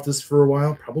cork off this for a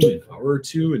while, probably an hour or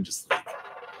two, and just like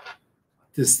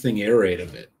this thing aerate a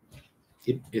bit.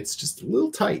 It's just a little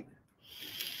tight.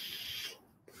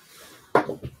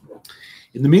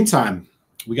 In the meantime,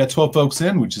 We got 12 folks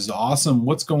in, which is awesome.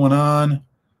 What's going on?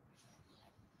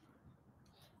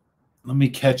 Let me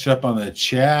catch up on the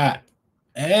chat.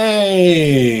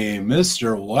 Hey,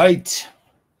 Mr. White.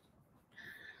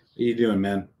 How you doing,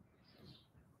 man?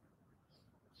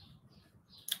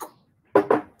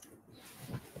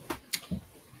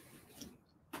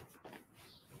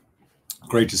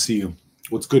 Great to see you.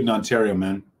 What's good in Ontario,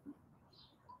 man?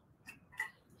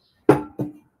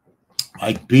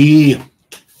 Mike B.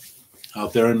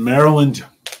 Out there in Maryland.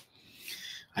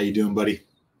 How you doing, buddy?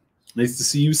 Nice to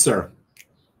see you, sir.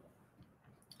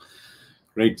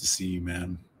 Great to see you,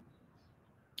 man.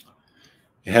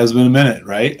 It has been a minute,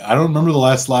 right? I don't remember the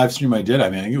last live stream I did. I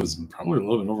mean, I think it was probably a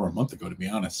little bit over a month ago, to be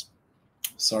honest.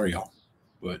 Sorry, y'all.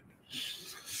 But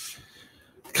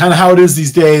kind of how it is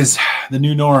these days, the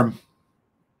new norm.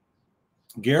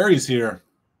 Gary's here.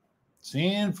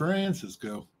 San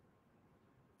Francisco.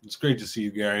 It's great to see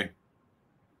you, Gary.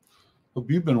 Hope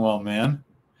you've been well, man.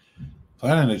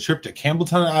 Planning a trip to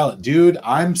Campbelltown Island. Dude,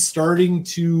 I'm starting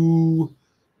to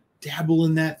dabble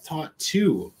in that thought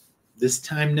too this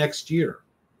time next year.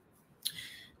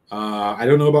 I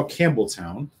don't know about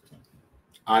Campbelltown.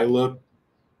 Isla,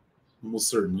 almost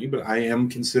certainly, but I am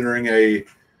considering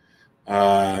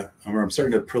I'm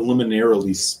starting to preliminary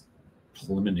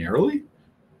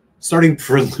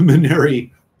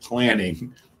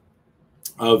planning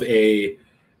of a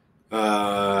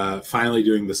finally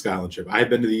doing the Scotland trip. I've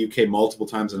been to the UK multiple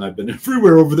times, and I've been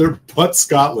everywhere over there but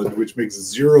Scotland, which makes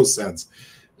zero sense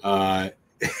when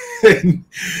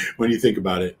you think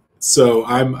about it. So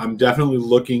I'm definitely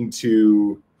looking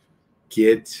to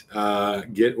get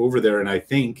over there, and I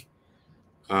think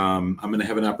I'm going to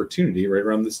have an opportunity right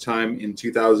around this time in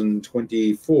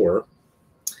 2024.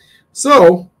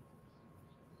 So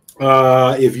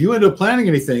if you end up planning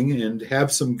anything and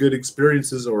have some good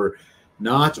experiences or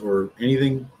not, or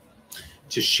anything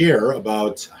to share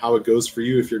about how it goes for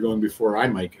you if you're going before I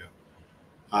might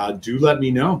go, do let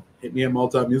me know. Hit me at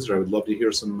malt.music. I would love to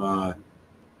hear some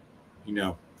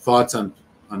thoughts on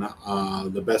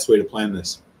the best way to plan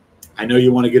this. I know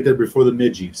you want to get there before the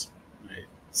midges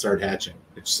start hatching.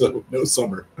 It's so no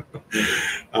summer.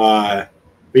 But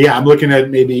yeah, I'm looking at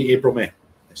maybe April, May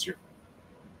next year.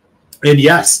 And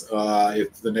yes,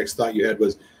 if the next thought you had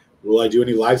was, will I do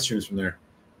any live streams from there?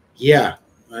 Yeah,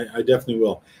 I definitely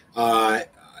will.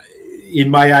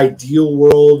 In my ideal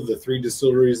world, the 3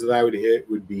 distilleries that I would hit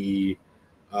would be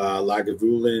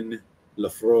Lagavulin,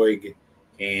 Laphroaig,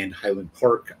 and Highland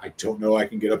Park. I don't know I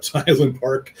can get up to Highland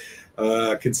Park,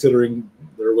 considering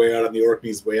they're way out on the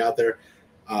Orkneys, way out there.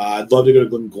 I'd love to go to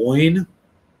Glengoyne.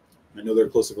 I know they're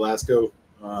close to Glasgow.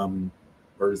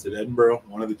 Or is it Edinburgh?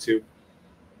 One of the two.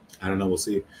 I don't know. We'll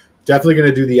see. Definitely going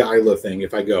to do the Isla thing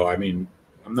if I go. I mean,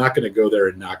 I'm not going to go there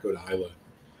and not go to Isla.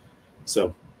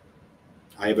 So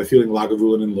I have a feeling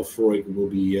Lagavulin and Laphroaig will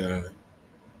be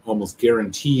almost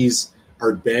guarantees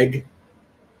Ardbeg.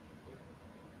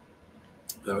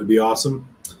 That would be awesome.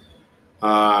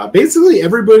 Basically,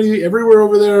 everywhere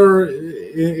over there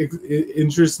it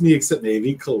interests me except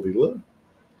maybe Kalila.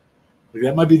 Like,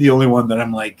 that might be the only one that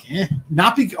I'm like,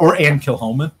 not and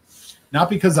Kilhoman. Not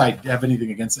because I have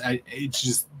anything against it. It's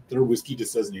just their whiskey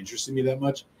just doesn't interest me that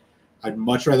much. I'd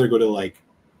much rather go to, like,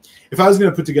 if I was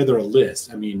going to put together a list,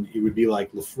 I mean, it would be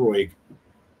like Laphroaig,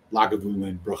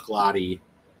 Lagavulin, Bruichladdich,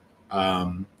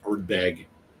 Ardbeg,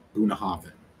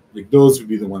 Bunnahabhain. Like, those would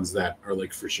be the ones that are,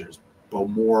 like, for sure.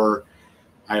 Bowmore,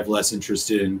 I have less interest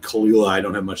in. Kalila, I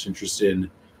don't have much interest in.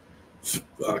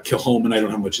 Kilhoman, I don't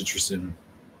have much interest in.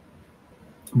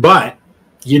 But,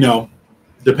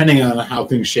 depending on how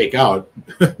things shake out,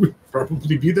 I would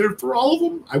probably be there for all of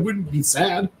them. I wouldn't be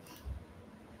sad.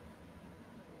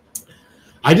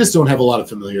 I just don't have a lot of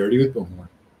familiarity with Bowmore.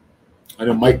 I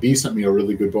know Mike B sent me a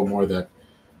really good Bowmore that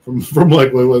from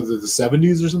like, what was it, the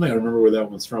 70s or something? I don't remember where that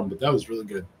one's from, but that was really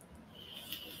good.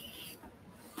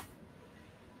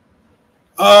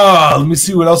 Let me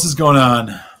see what else is going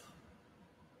on.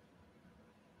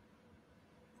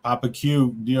 Papa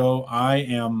Q, Dio, I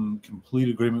am complete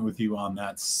agreement with you on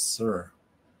that, sir.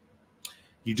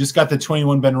 You just got the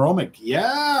 21 Benromic.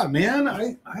 Yeah, man,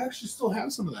 I actually still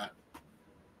have some of that.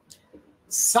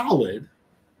 Solid.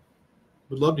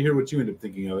 Would love to hear what you end up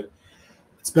thinking of it.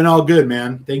 It's been all good,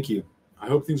 man. Thank you. I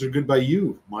hope things are good by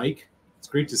you, Mike. It's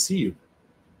great to see you.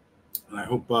 And I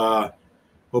hope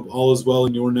all is well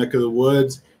in your neck of the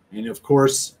woods. And, of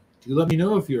course, do let me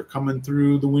know if you're coming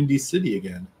through the Windy City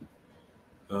again.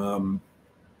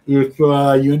 If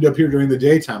you end up here during the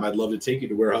daytime, I'd love to take you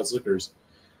to Warehouse Liquors,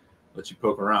 let you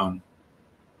poke around.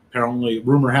 Apparently,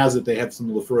 rumor has it they have some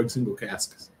Laphroaig single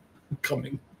casks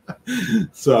coming.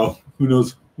 So who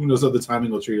knows how the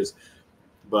timing will treat us.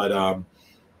 But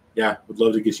yeah, would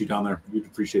love to get you down there. You'd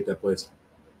appreciate that place.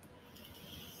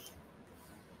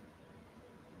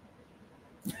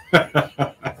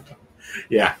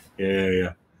 Yeah.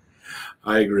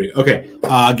 I agree. Okay,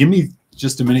 give me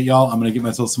just a minute, y'all. I'm gonna get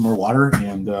myself some more water,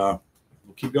 and we'll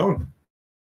keep going.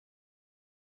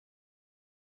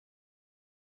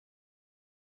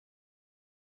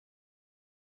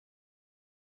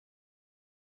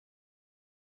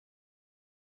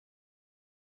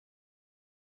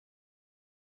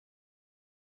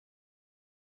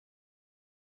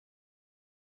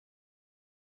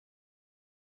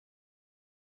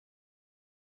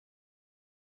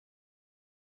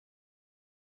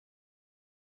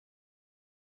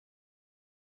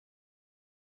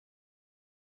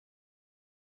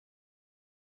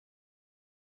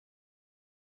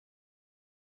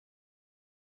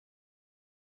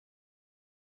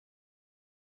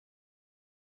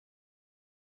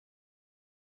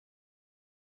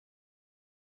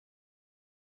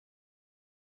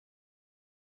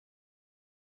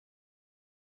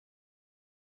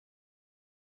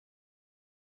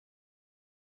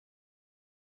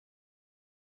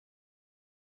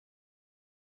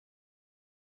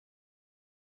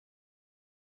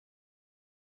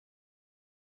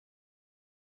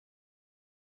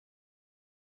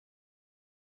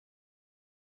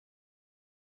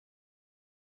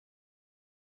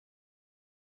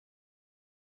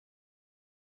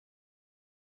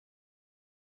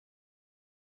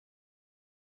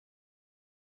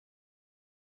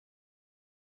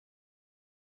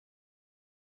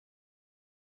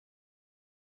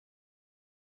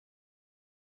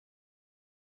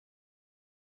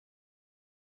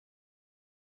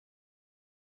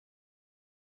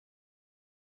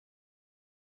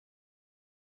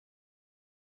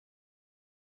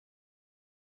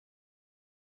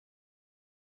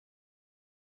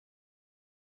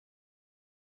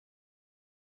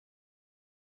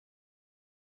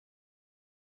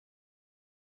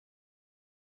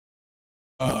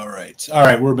 All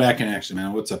right, we're back in action,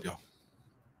 man. What's up, y'all?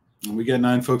 And we got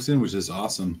 9 folks in, which is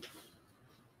awesome.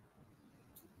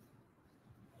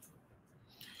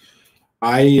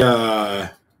 I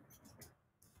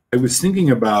was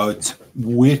thinking about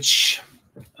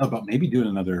maybe doing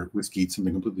another whiskey,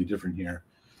 something completely different here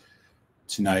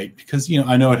tonight, because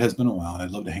I know it has been a while, and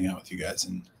I'd love to hang out with you guys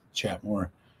and chat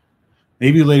more.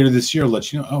 Maybe later this year, I'll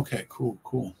let you know. Okay,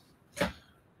 cool.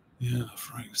 Yeah,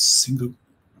 Frank single.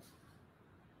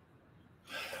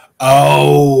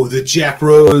 Oh, the Jack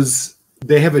Rose.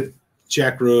 They have a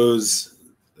Jack Rose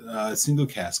single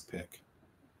cask pick.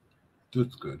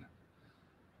 That's good.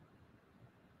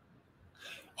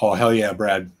 Oh, hell yeah,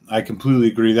 Brad. I completely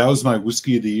agree. That was my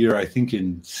whiskey of the year, I think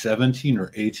in 17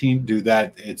 or 18. Dude,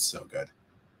 it's so good.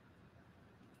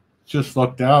 Just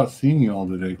lucked out seeing you all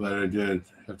today. Glad I did.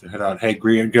 Have to head out. Hey,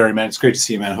 Gary, man, it's great to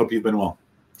see you, man. Hope you've been well.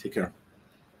 Take care.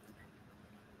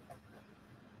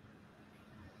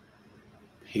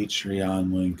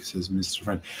 Patreon link, says Mr.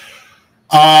 Friend.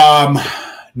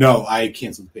 No, I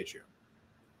canceled the Patreon.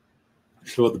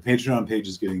 So the Patreon page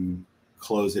is getting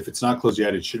closed. If it's not closed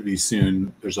yet, it should be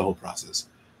soon. There's a whole process.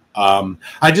 I'm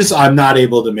not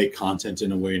able to make content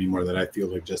in a way anymore that I feel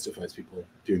like justifies people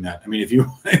doing that. I mean, if you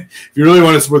really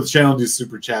want to support the channel, do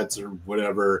super chats or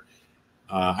whatever.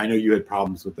 I know you had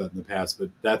problems with that in the past, but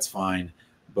that's fine.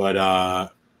 But I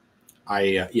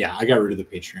got rid of the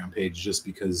Patreon page just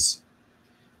because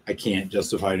I can't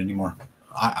justify it anymore.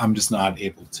 I'm just not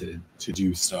able to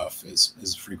do stuff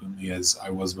as frequently as I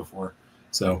was before.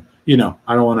 So, I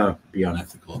don't want to be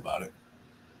unethical about it.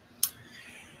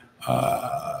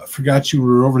 Forgot you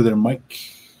were over there, Mike.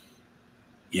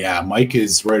 Yeah, Mike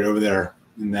is right over there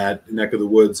in that neck of the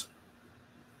woods.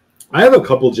 I have a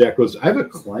couple Jack Rose. I have a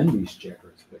Glenlee's Jack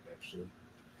Rose pick, actually.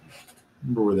 I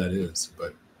remember where that is,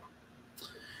 but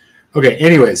okay.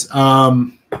 Anyways,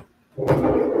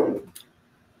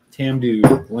 Tamdhu,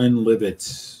 Glenlivet,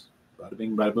 bada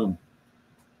bing, bada boom.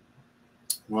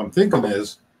 What I'm thinking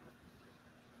is,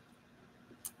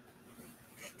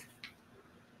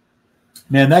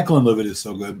 man, that Glenlivet is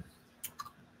so good.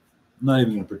 I'm not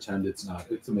even gonna pretend it's not.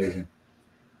 It's amazing.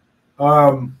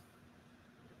 I'm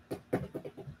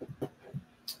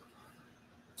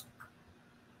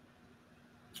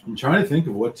trying to think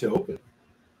of what to open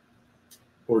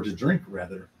or to drink,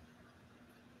 rather.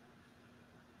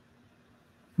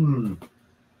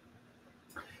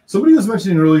 Somebody was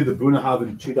mentioning earlier the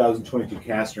Bunnahabhain 2022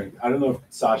 cast drink. I don't know if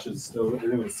Sasha's still. Is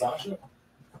it with Sasha?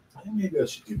 I think maybe I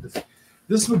should do this.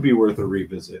 This would be worth a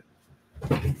revisit.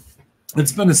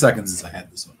 It's been a second since I had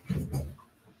this one.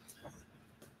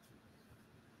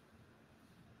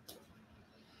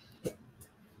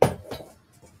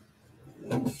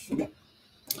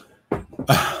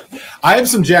 I have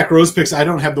some Jack Rose picks. I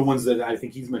don't have the ones that I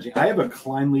think he's mentioning. I have a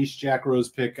Klein Leash Jack Rose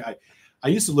pick. I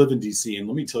used to live in DC, and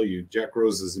let me tell you, Jack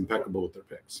Rose is impeccable with their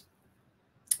picks.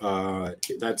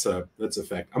 That's a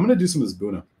fact. I'm going to do some of this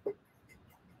Buna.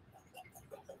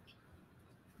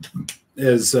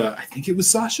 As I think it was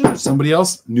Sasha or somebody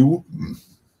else. New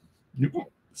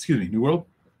World.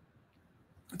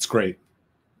 It's great.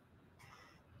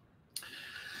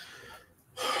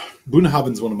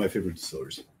 Bunnahabhain is one of my favorite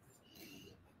distillers.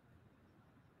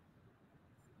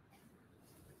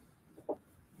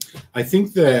 I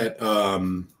think that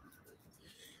so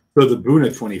the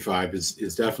Buna 25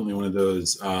 is definitely one of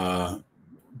those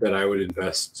that I would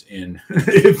invest in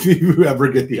if you ever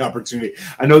get the opportunity.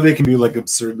 I know they can be like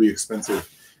absurdly expensive,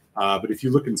 but if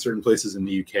you look in certain places in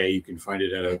the UK, you can find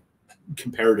it at a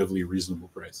comparatively reasonable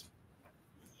price.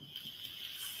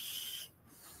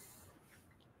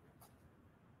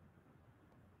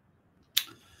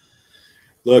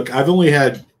 Look, I've only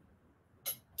had,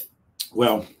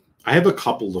 well, I have a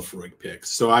couple of Lefroy picks.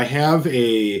 So I have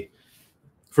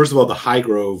first of all, the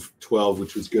Highgrove 12,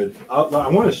 which was good. I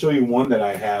want to show you one that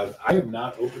I have. I have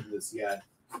not opened this yet.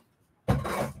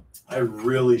 I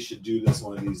really should do this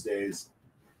one of these days.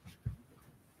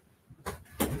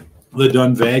 The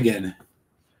Dunvegan.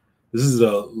 This is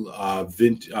a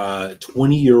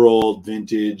 20-year-old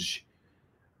vintage,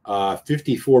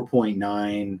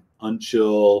 54.9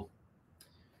 unchill,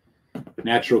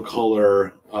 natural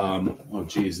color. Oh,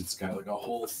 geez, it's got like a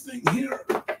whole thing here.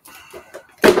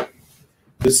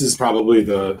 This is probably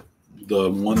the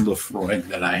one Lefroy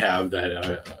that I have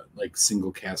that like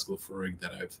single cask Lefroy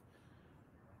that I've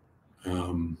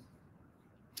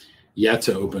yet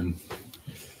to open.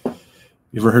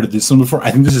 You ever heard of this one before? I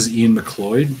think this is Ian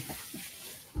McLeod.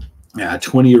 Yeah,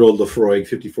 20-year-old Lefroy,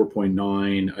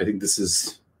 54.9. I think this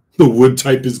is the wood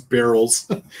type is barrels.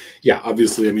 Yeah,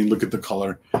 obviously. I mean, look at the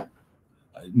color,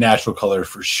 natural color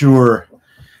for sure.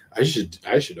 I should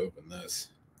open this.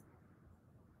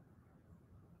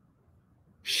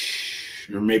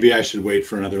 Or maybe I should wait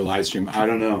for another live stream. I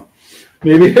don't know.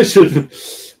 Maybe I should.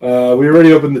 We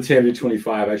already opened the Tamdhu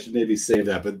 25. I should maybe save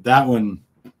that. But that one,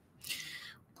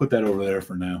 put that over there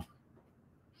for now.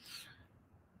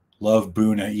 Love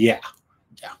Buna. Yeah.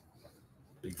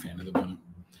 Big fan of the Buna.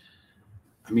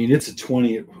 I mean, it's a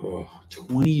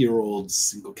 20-year-old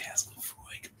single cask Lefroy.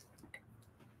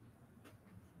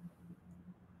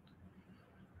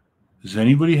 Has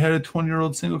anybody had a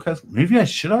 20-year-old single cask? Maybe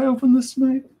should I open this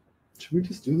tonight? Should we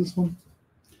just do this one?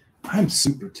 I'm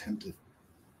super tempted.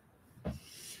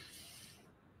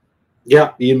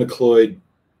 Yeah, Ian McLeod.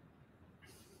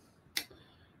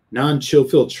 Non-chill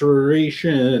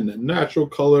filtration, natural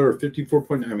color, 54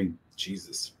 point. I mean,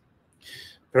 Jesus.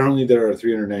 Apparently there are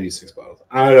 396 bottles.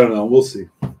 I don't know. We'll see.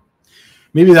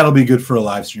 Maybe that'll be good for a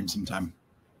live stream sometime.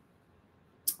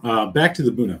 Back to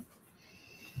the Buna.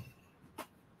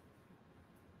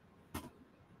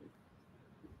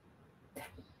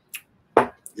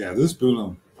 Yeah, this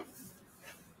Buna.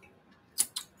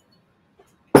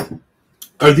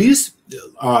 Are these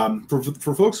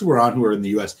for folks who are in the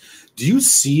U.S.? Do you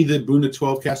see the Buna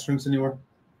 12 cask strengths anywhere?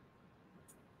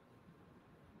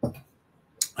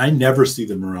 I never see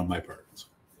them around my parts.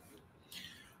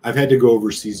 I've had to go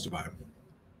overseas to buy them.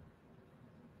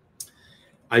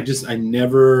 I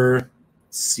never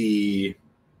see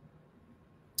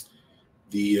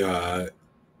the.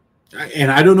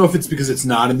 And I don't know if it's because it's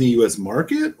not in the U.S.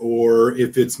 market or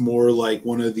if it's more like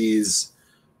one of these,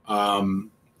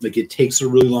 like it takes a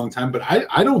really long time. But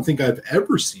I don't think I've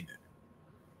ever seen it.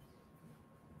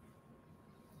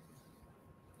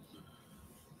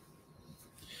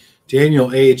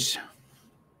 Daniel H.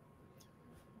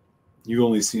 You've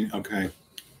only seen, okay.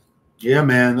 Yeah,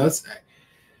 man, that's.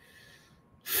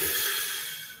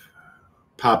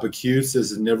 Papa Q says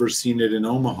has never seen it in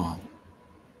Omaha.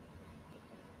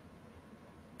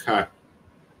 Okay.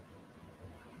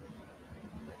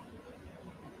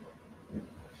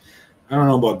 I don't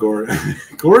know about Gordon.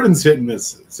 Gordon's hitting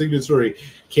this signatory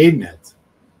Cadenet.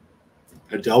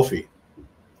 Adelphi.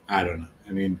 I don't know.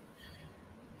 I mean,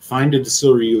 find a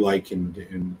distillery you like and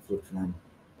flip for them.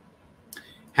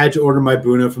 Had to order my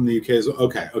Buna from the UK as well.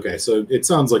 Okay. So it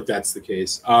sounds like that's the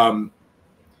case.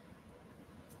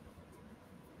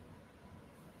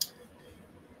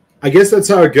 I guess that's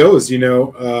how it goes, you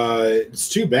know. It's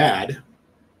too bad.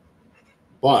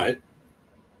 But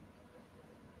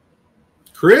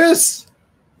Chris,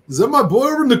 is that my boy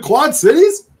over in the Quad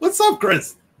Cities? What's up,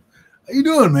 Chris? How you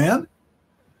doing, man?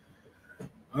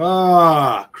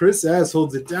 Chris S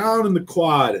holds it down in the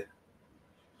Quad. How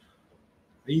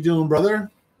you doing, brother?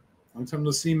 Long time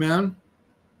no see, man.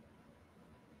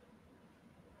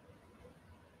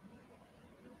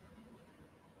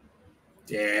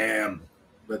 Damn,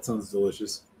 that sounds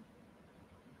delicious.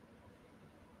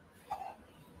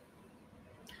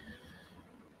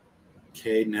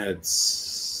 Cadenheads.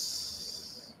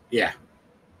 Yeah.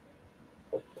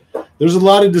 There's a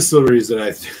lot of distilleries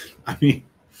that I mean,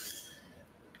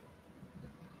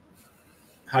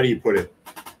 how do you put it?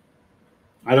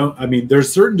 I mean,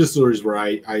 there's certain distilleries where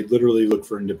I literally look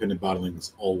for independent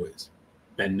bottlings always.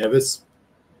 Ben Nevis,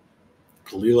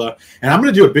 Kalila, and I'm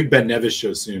going to do a big Ben Nevis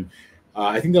show soon.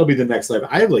 I think that'll be the next live.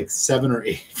 I have like 7 or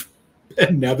 8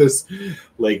 Ben Nevis,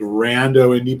 like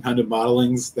rando independent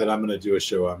bottlings that I'm going to do a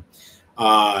show on.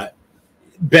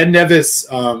 Ben Nevis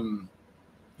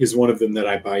is one of them that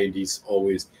I buy in these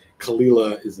always.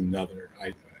 Kalila is another.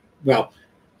 I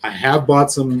have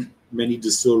bought many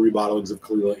distillery bottlings of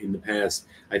Kalila in the past.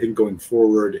 I think going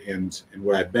forward and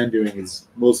what I've been doing is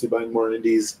mostly buying more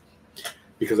indies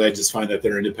because I just find that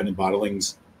their independent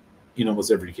bottlings in almost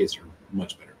every case are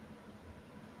much better.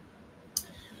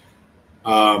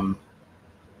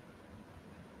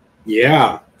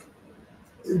 Yeah.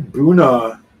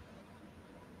 Buna.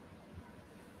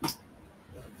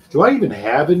 Do I even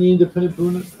have any independent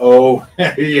Buna? Oh,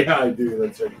 yeah, I do.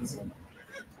 That's right.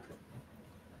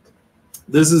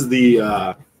 This is the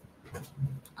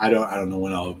I don't know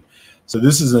when I'll. So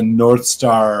this is a North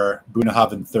Star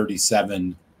Bunahaven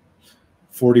 37,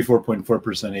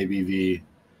 44.4%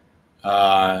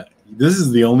 ABV. This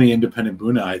is the only independent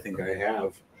Buna I think I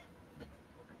have.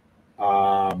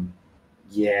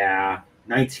 Yeah,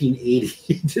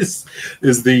 1980. This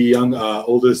is the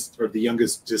oldest or the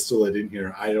youngest distillate in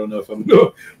here. I don't know if I'm.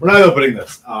 No, we're not opening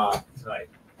this tonight.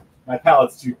 My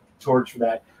palate's too torch for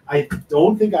that. I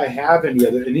don't think I have any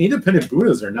other. And independent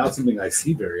Bunas are not something I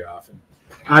see very often.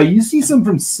 You see some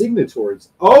from Signators.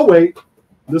 Oh wait,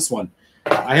 this one.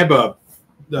 I have a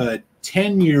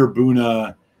 10-year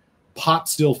Buna Pot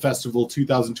Still Festival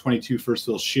 2022 First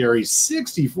Fill Sherry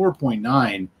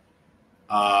 64.9.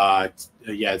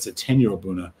 Yeah, it's a 10-year-old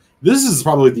Buna. This is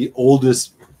probably the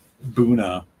oldest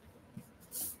Buna,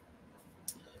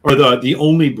 or the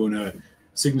only Buna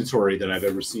signatory that I've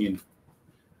ever seen.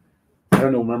 I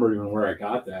don't remember even where I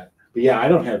got that. But yeah, I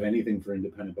don't have anything for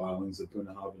independent bottlings at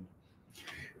Bunahaven.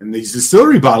 And these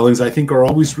distillery bottlings, I think, are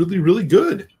always really, really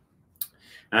good.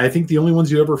 And I think the only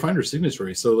ones you ever find are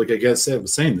signatory. So, like I guess I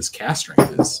was saying, this cast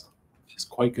strength is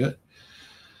quite good.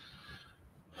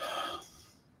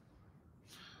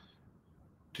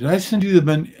 Did I send you the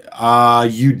Ben?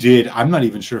 You did. I'm not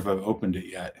even sure if I've opened it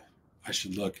yet. I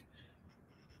should look.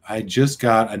 I just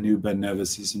got a new Ben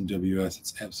Nevis SMWS.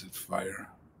 It's absolute fire.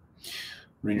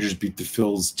 Rangers beat the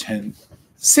Phils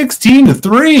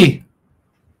 16-3.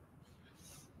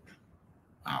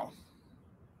 Wow.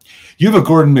 You have a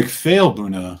Gordon Macphail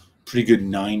Buna. Pretty good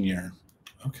 9-year.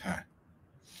 Okay.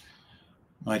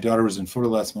 My daughter was in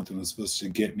Florida last month and was supposed to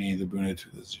get me the Buna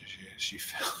to this. She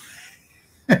fell.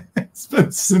 It's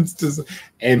been since this.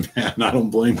 Hey, man, I don't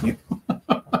blame you.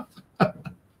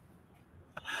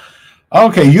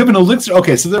 Okay, you have an elixir.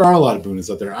 Okay, so there are a lot of Bunas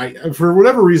out there. For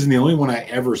whatever reason, the only one I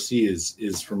ever see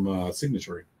is from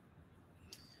Signatory.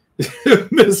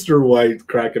 Mr. White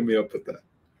cracking me up with that.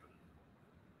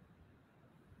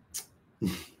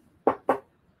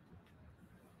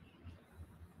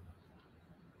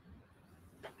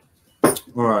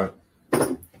 All right.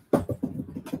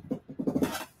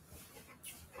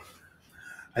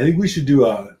 I think we should do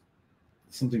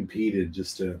something peated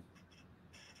just to.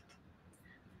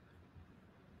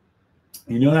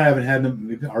 You know, I haven't had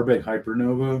maybe Arbeck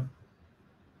Hypernova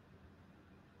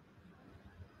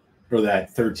or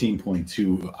that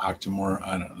 13.2 Octomore.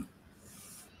 I don't know.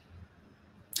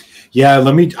 Yeah,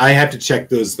 I have to check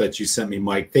those that you sent me,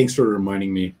 Mike. Thanks for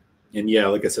reminding me. And yeah,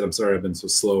 like I said, I'm sorry I've been so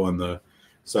slow on the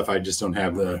stuff. I just don't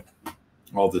have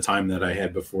all the time that I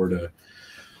had before to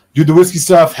do the whiskey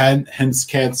stuff, hence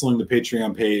canceling the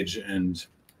Patreon page. And,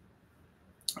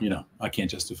 you know, I can't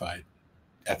justify it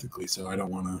ethically, so I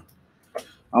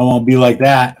won't be like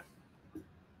that.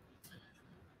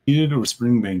 Heated or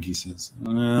Springbank, he says.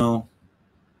 Well,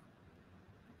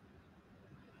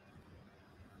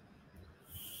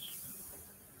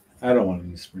 I don't want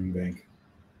any Springbank.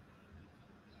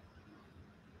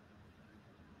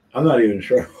 I'm not even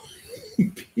sure.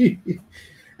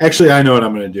 Actually, I know what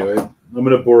I'm going to do. I'm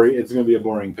going to bore you. It's going to be a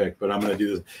boring pick, but I'm going to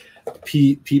do this.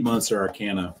 Peat Monster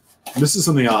Arcana. This is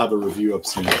something I'll have a review up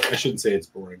soon. I shouldn't say it's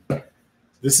boring.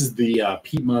 This is the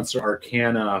Peat Monster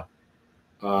Arcana.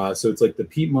 So it's like the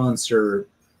Peat Monster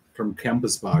from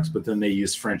Campus Box, but then they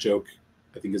use French oak,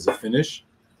 I think, as a finish.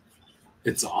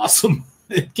 It's awesome.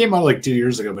 It came out like 2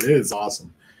 years ago, but it is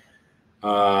awesome.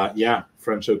 Yeah,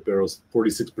 French oak barrels,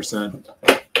 46%.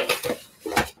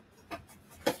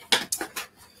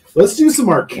 Let's do some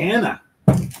Arcana.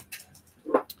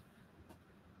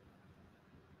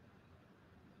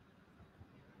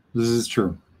 This is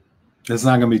true. It's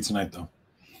not going to be tonight, though.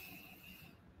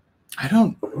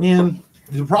 Man,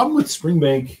 the problem with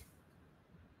Springbank,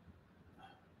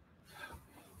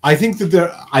 I think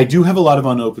that I do have a lot of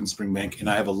unopened Springbank, and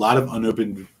I have a lot of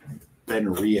unopened Ben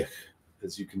Riach,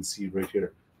 as you can see right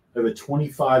here. I have a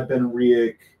 25 Ben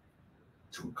Riach,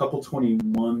 a couple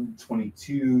 21,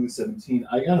 22, 17.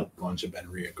 I got a bunch of Ben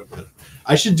Riach over there.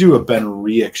 I should do a Ben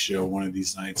Riach show one of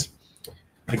these nights.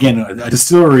 Again, a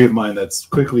distillery of mine that's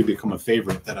quickly become a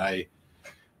favorite that I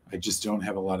just don't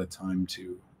have a lot of time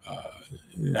to,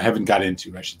 I haven't got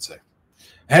into, I should say.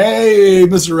 Hey,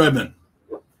 Mr. Redmond.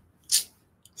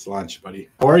 It's lunch, buddy.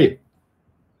 How are you?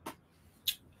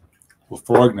 Well,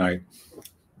 frog night.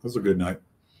 That was a good night.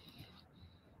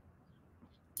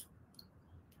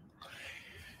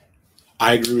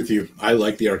 I agree with you. I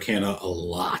like the Arcana a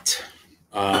lot.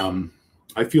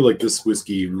 I feel like this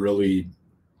whiskey really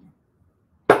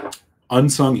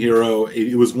unsung hero.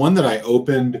 It was one that I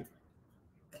opened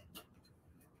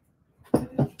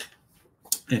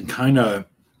and kind of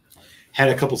had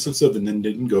a couple sips of and then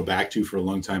didn't go back to for a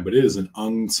long time. But it is an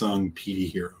unsung peaty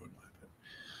hero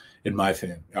in my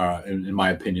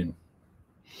opinion.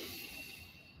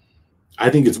 I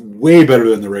think it's way better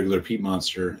than the regular peat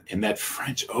monster, and that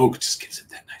French oak just gives it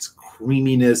that nice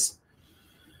creaminess.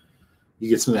 You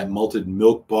get some of that malted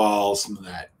milk ball, some of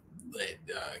that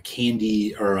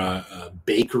candy or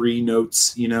bakery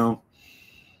notes, you know.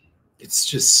 It's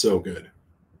just so good.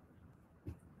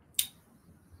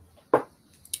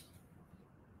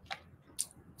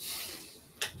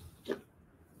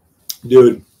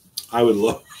 Dude, I would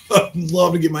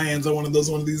love to get my hands on one of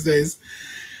those one of these days.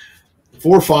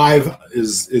 4 or 5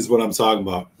 is what I'm talking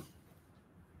about.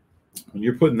 When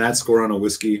you're putting that score on a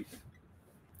whiskey,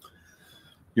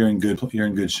 you're in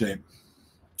good shape.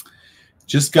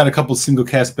 Just got a couple single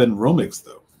cast Ben Romics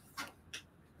though.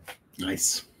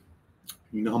 Nice.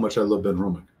 You know how much I love Ben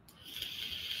Romic.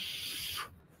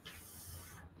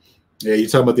 Yeah, you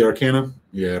talking about the Arcana?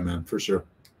 Yeah, man, for sure.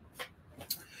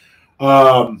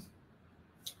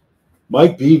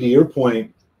 Mike B, to your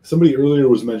point, somebody earlier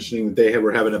was mentioning that they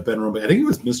were having a Ben Romic. I think it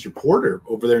was Mr. Porter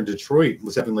over there in Detroit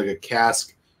was having like a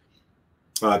cask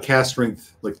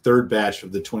strength, like third batch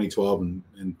of the 2012 and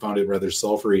found it rather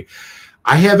sulfury.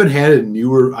 I haven't had a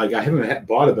newer, I haven't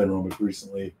bought a Ben Romic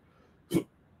recently.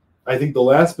 I think the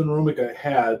last Ben Romic I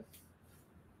had,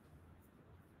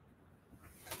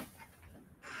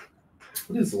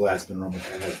 what is the last Ben Romic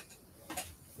I had?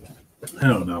 I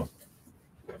don't know.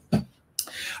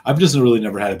 I've just really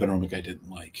never had a Ben Romic I didn't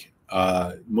like.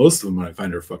 Most of them I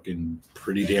find are fucking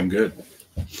pretty damn good.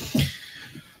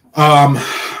 I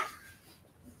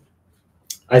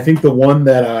think the one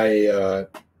that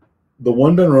the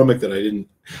one Ben Romic that I didn't,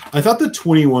 I thought the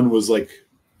 21 was like,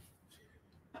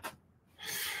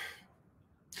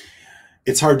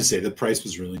 it's hard to say. The price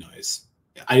was really nice.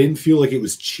 I didn't feel like it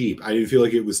was cheap. I didn't feel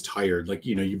like it was tired. Like,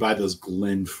 you know, you buy those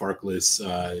Glen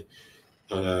Farkless,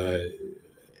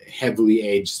 heavily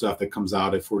aged stuff that comes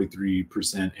out at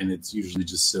 43%, and it's usually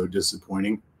just so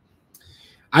disappointing.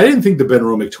 I didn't think the Ben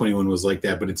Romic 21 was like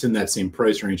that, but it's in that same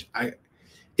price range.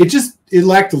 It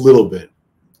lacked a little bit.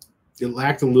 It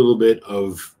lacked a little bit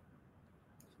of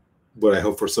what I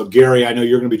hope for. So, Gary, I know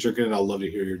you're going to be drinking it. I'd love to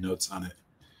hear your notes on it.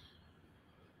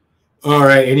 All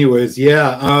right. Anyways,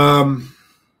 yeah.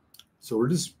 So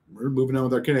we're moving on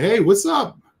with our kid. Hey, what's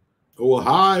up? Oh,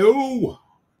 hi. Oh,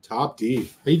 Top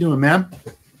D. How you doing, man?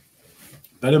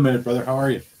 Been a minute, brother. How are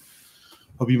you?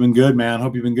 Hope you've been good, man.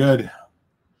 Hope you've been good.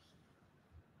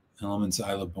 Elements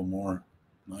I love more.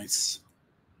 Nice.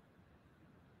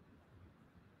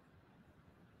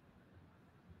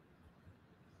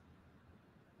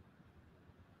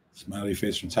 Smiley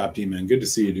face from Top D, man. Good to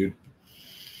see you, dude.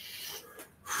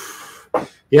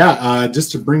 Yeah,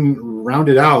 just to round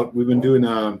it out, we've been doing,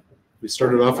 we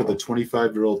started off with a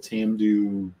 25-year-old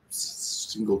Tamdhu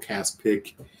single cask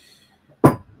pick,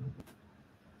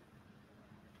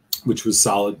 which was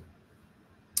solid.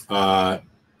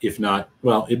 If not,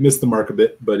 well, it missed the mark a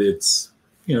bit, but it's,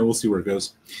 you know, we'll see where it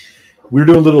goes. We're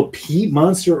doing a little Peat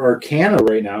Monster Arcana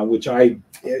right now, which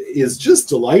is just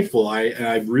delightful.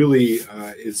 I really,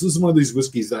 this is one of these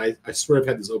whiskeys that I swear I've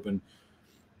had this open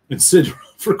and sit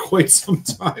for quite some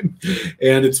time.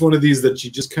 And it's one of these that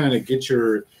you just kind of get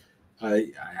your,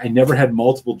 I never had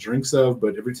multiple drinks of,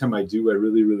 but every time I do, I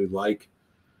really, really like.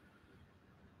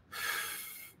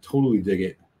 Totally dig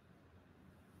it.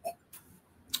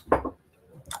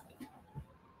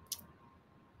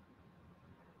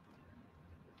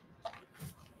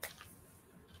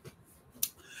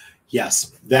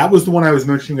 Yes, that was the one I was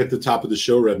mentioning at the top of the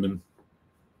show, Redmond.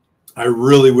 I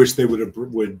really wish they would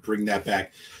bring that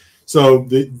back. So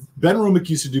the Ben Romick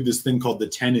used to do this thing called the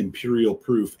 10 Imperial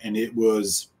Proof, and it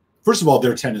was, first of all,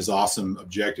 their 10 is awesome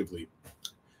objectively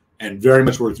and very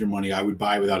much worth your money. I would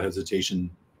buy without hesitation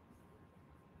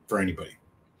for anybody.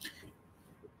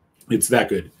 It's that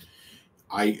good.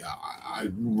 I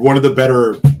one of the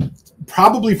better,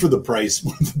 probably for the price,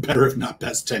 one of the better, if not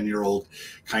best, 10-year-old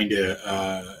kind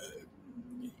of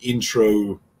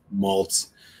intro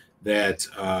malts that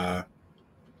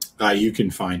you can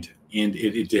find, and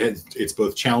it's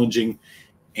both challenging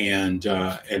and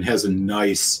has a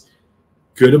nice,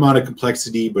 good amount of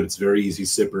complexity, but it's very easy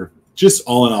sipper. Just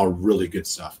all in all, really good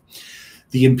stuff.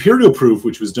 The Imperial Proof,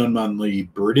 which was done on the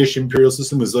British Imperial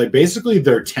system, was like basically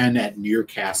their 10 at near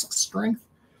cask strength,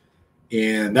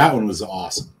 and that one was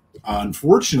awesome.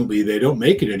 Unfortunately, they don't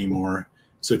make it anymore.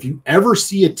 So if you ever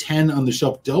see a 10 on the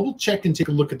shelf, double check and take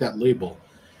a look at that label.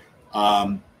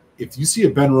 If you see a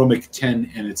Ben Romick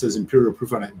 10 and it says Imperial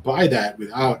Proof on it, buy that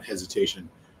without hesitation.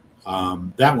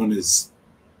 That one is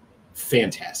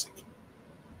fantastic.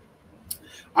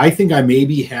 I think I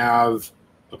maybe have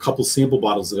a couple sample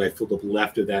bottles that I filled up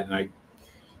left of that, and I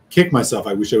kick myself.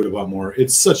 I wish I would have bought more.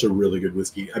 It's such a really good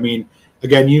whiskey. I mean,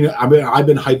 again, you know, I've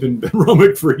been hyping Ben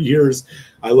Romick for years.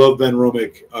 I love Ben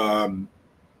Romick.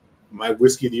 My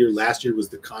whiskey of the year last year was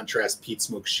the Contrast Peat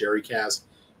Smoke Sherry Cask,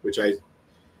 which I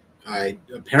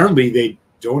apparently they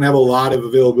don't have a lot of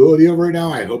availability of right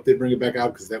now. I hope they bring it back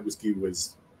out because that whiskey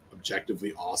was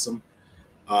objectively awesome.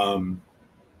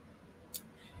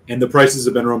 And the prices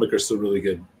of Ben Romick are still really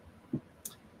good.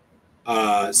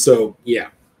 So yeah,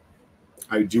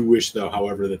 I do wish though,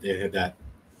 however, that they had that.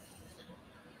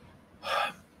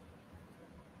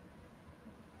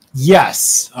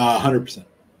 Yes, 100%.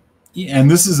 Yeah,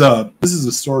 and this is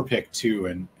a store pick too,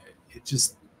 and it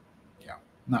just, yeah,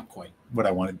 not quite what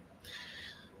I wanted,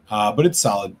 but it's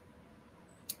solid.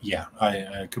 Yeah,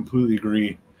 I completely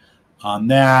agree on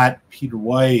that. Peter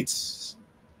White.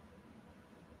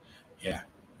 Yeah.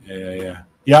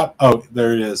 Yep. Oh,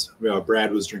 there it is. Yeah,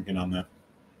 Brad was drinking on that.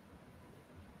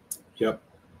 Yep.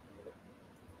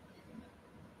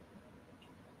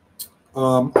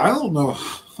 I don't know.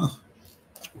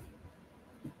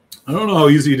 I don't know how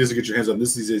easy it is to get your hands on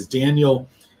this these days. Daniel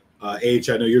H,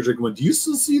 I know you're drinking one. Do you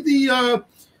still see the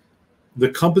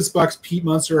Compass Box Peat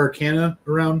Monster Arcana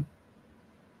around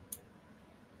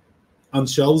on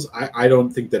shelves? I don't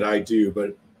think that I do,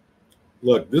 but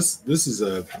look, this is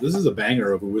a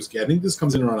banger of a whiskey. I think this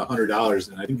comes in around $100,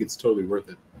 and I think it's totally worth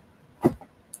it.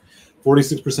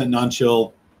 46%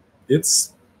 non-chill.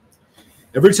 It's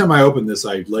every time I open this,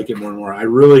 I like it more and more. I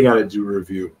really got to do a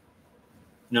review,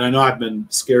 and I know I've been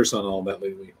scarce on all that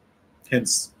lately,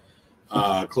 hence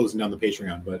closing down the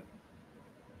Patreon. But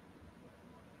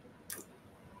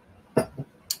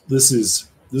this is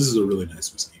a really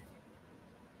nice whiskey.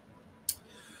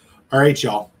 All right,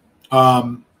 y'all.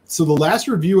 So the last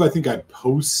review I think I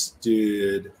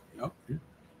posted. Oh,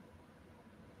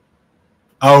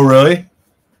 oh really?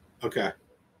 Okay.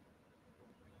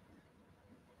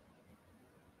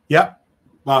 Yep.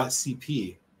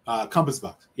 CP. Compass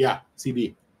Box. Yeah,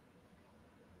 CB.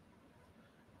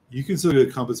 You can still get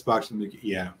a Compass Box and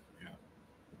yeah.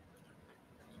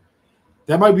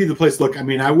 That might be the place. Look, I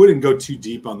mean, I wouldn't go too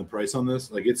deep on the price on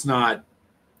this. Like, it's not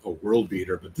a world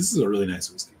beater, but this is a really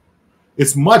nice whiskey.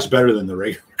 It's much better than the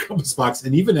regular Compass Box,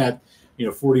 and even at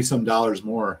 $40-some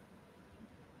more,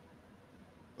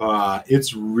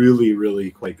 it's really, really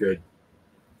quite good.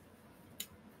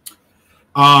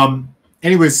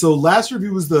 Anyway, so last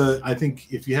review was I think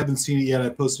if you haven't seen it yet, I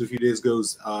posted a few days ago,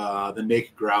 the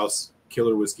Naked Grouse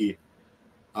Killer Whiskey.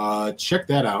 Check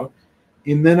that out.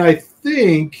 And then I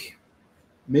think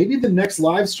maybe the next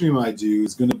live stream I do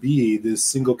is going to be this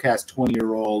single cast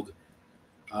 20-year-old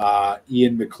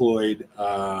Ian McLeod,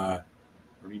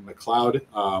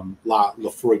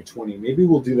 Lafroig 20. Maybe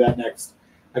we'll do that next.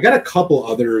 I got a couple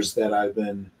others that I've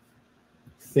been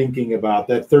thinking about.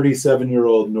 That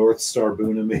 37-year-old North Star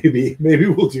Boona, maybe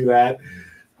we'll do that.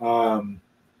 I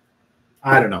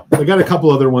don't know. I got a couple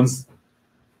other ones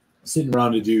sitting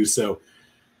around to do. So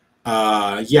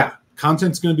yeah,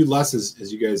 content's going to be less,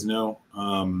 as you guys know.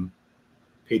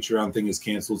 Patreon thing is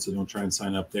canceled, so don't try and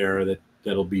sign up there.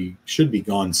 Should be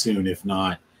gone soon, if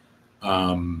not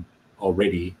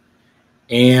already.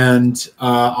 And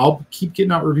I'll keep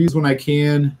getting out reviews when I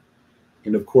can.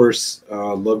 And of course,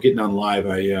 love getting on live.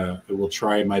 I will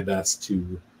try my best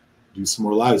to do some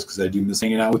more lives because I do miss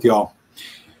hanging out with y'all.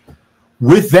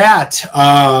 With that,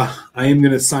 I am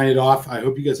going to sign it off. I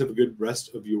hope you guys have a good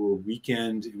rest of your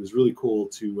weekend. It was really cool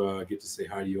to get to say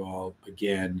hi to you all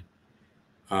again.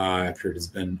 after it has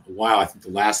been a while. I think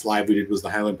the last live we did was the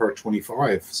Highland Park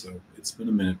 25, so it's been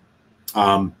a minute.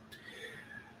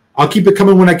 I'll keep it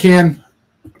coming when I can.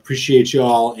 Appreciate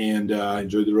y'all, and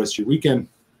enjoy the rest of your weekend.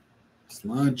 It's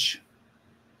lunch.